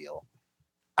crazy deal.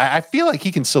 I feel like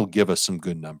he can still give us some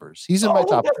good numbers. He's in my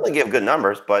top. Definitely give good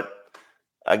numbers, but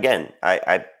again,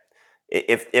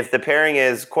 if the pairing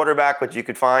is quarterback, which you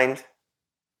could find,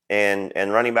 and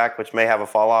running back, which may have a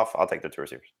fall off, I'll take the two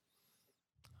receivers.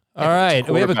 All right,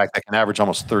 we have a quarterback that can average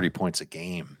almost 30 points a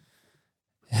game.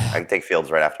 I can take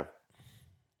Fields right after.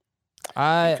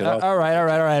 All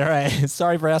right.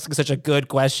 Sorry for asking such a good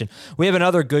question. We have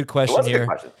another good question here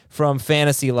from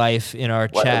Fantasy Life in our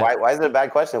chat. Why is it a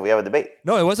bad question if we have a debate?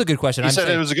 No, it was a good question. He said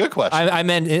it was a good question. I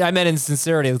meant in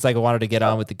sincerity. It's like I wanted to get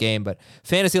on with the game. But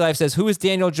Fantasy Life says, who is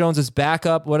Daniel Jones's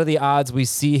backup? What are the odds we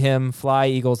see him fly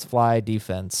Eagles fly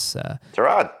defense?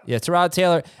 Tyrod. Yeah, Tyrod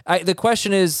Taylor. The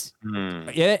question is,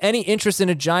 any interest in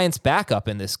a Giants backup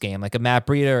in this game, like a Matt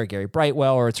Breida or Gary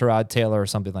Brightwell or a Tyrod Taylor or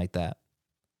something like that?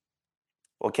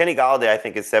 Well, Kenny Golladay, I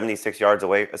think, is 76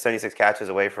 catches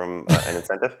away from an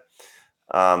incentive.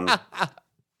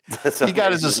 So he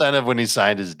got his incentive when he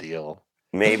signed his deal.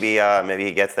 Maybe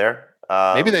he gets there.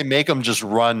 Maybe they make him just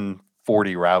run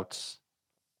 40 routes.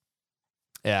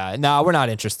 Yeah, no, we're not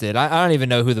interested. I don't even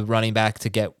know who the running back to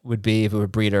get would be if it were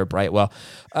Breida or Brightwell.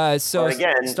 So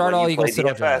again, start all Eagles, sit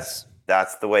all Giants.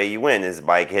 That's the way you win, is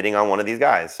by hitting on one of these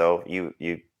guys. So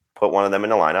you put one of them in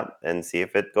the lineup and see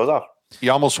if it goes off.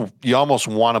 You almost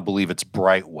want to believe it's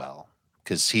Brightwell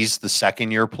because he's the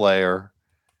second-year player,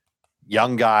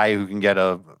 young guy who can get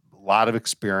a lot of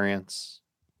experience.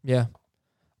 Yeah.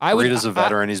 Breida's a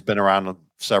veteran. He's been around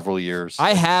several years.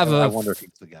 I wonder if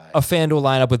he's the guy. A FanDuel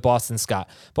lineup with Boston Scott.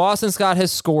 Boston Scott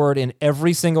has scored in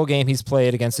every single game he's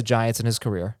played against the Giants in his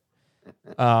career.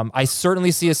 I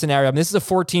certainly see a scenario. I mean, this is a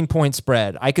 14-point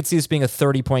spread. I could see this being a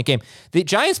 30-point game. The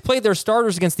Giants played their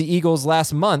starters against the Eagles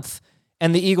last month,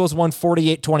 and the Eagles won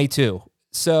 48-22.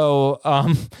 So,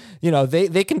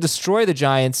 they can destroy the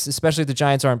Giants, especially if the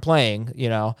Giants aren't playing,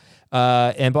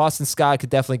 and Boston Scott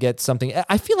could definitely get something.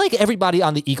 I feel like everybody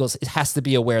on the Eagles has to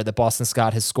be aware that Boston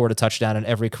Scott has scored a touchdown in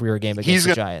every career game against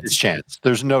the Giants. His chance.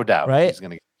 There's no doubt he's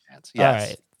going to get a chance. Yes. All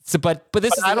right. So, but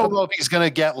I don't know if he's going to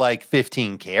get like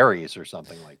 15 carries or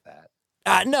something like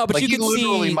that. No, but like you could see. He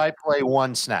literally might play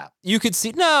one snap. You could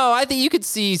see. No, I think you could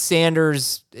see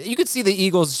Sanders. You could see the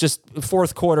Eagles just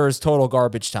fourth quarter is total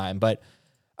garbage time. But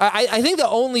I think the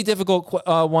only difficult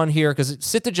one here, because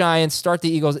sit the Giants, start the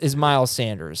Eagles, is Miles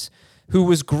Sanders, who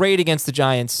was great against the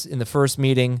Giants in the first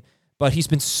meeting, but he's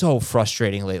been so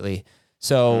frustrating lately.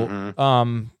 So,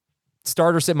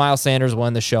 start or sit Miles Sanders,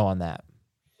 won the show on that.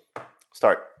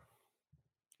 Start.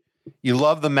 You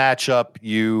love the matchup.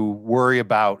 You worry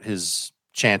about his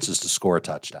chances to score a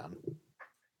touchdown,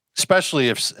 especially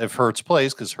if Hurts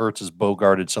plays, because Hurts has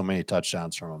bogarted so many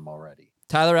touchdowns from him already.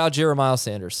 Tyler Algier or Miles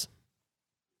Sanders?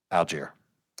 Algier.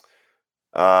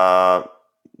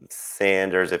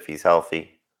 Sanders, if he's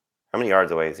healthy. How many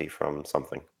yards away is he from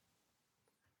something?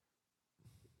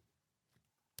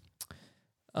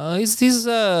 He's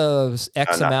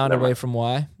X amount away from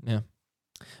Y. Yeah. All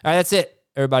right, that's it.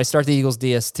 Everybody, start the Eagles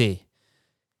DST.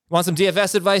 Want some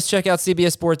DFS advice? Check out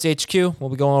CBS Sports HQ. We'll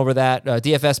be going over that.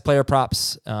 DFS player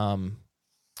props. That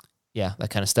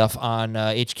kind of stuff on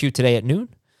HQ today at noon.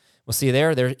 We'll see you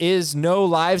there. There is no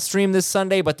live stream this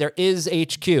Sunday, but there is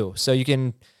HQ. So you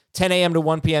can, 10 a.m. to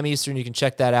 1 p.m. Eastern, you can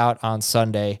check that out on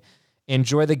Sunday.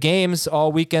 Enjoy the games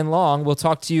all weekend long. We'll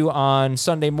talk to you on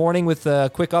Sunday morning with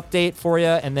a quick update for you.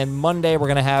 And then Monday, we're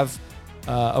going to have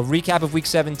a recap of Week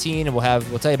 17, and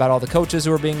we'll tell you about all the coaches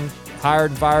who are being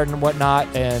hired and fired and whatnot,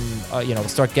 and we'll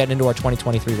start getting into our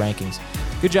 2023 rankings.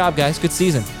 Good job, guys. Good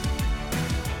season.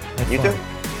 You too.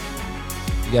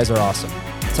 You guys are awesome.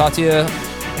 Talk to you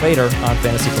later on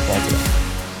Fantasy Football Today.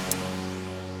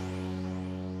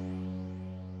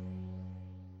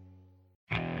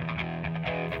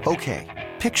 Okay,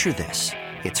 picture this.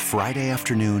 It's Friday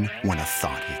afternoon when a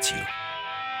thought hits you.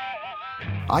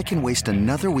 I can waste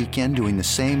another weekend doing the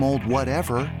same old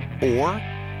whatever, or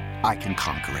I can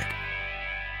conquer it.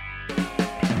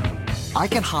 I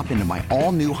can hop into my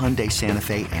all-new Hyundai Santa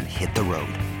Fe and hit the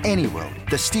road. Any road.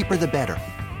 The steeper, the better.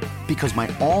 Because my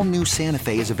all-new Santa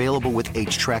Fe is available with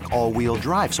H-Track all-wheel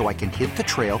drive, so I can hit the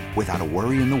trail without a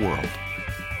worry in the world.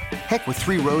 Heck, with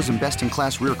 3 rows and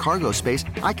best-in-class rear cargo space,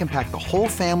 I can pack the whole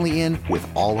family in with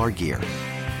all our gear.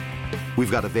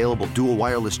 We've got available dual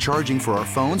wireless charging for our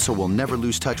phones, so we'll never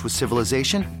lose touch with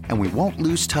civilization, and we won't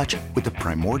lose touch with the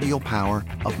primordial power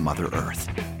of Mother Earth.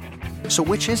 So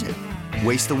which is it?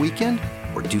 Waste the weekend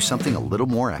or do something a little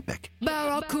more epic?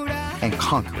 And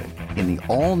conquer it in the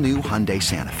all-new Hyundai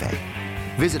Santa Fe.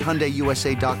 Visit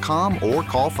HyundaiUSA.com or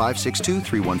call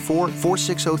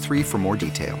 562-314-4603 for more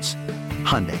details.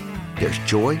 Hyundai, there's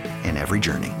joy in every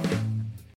journey.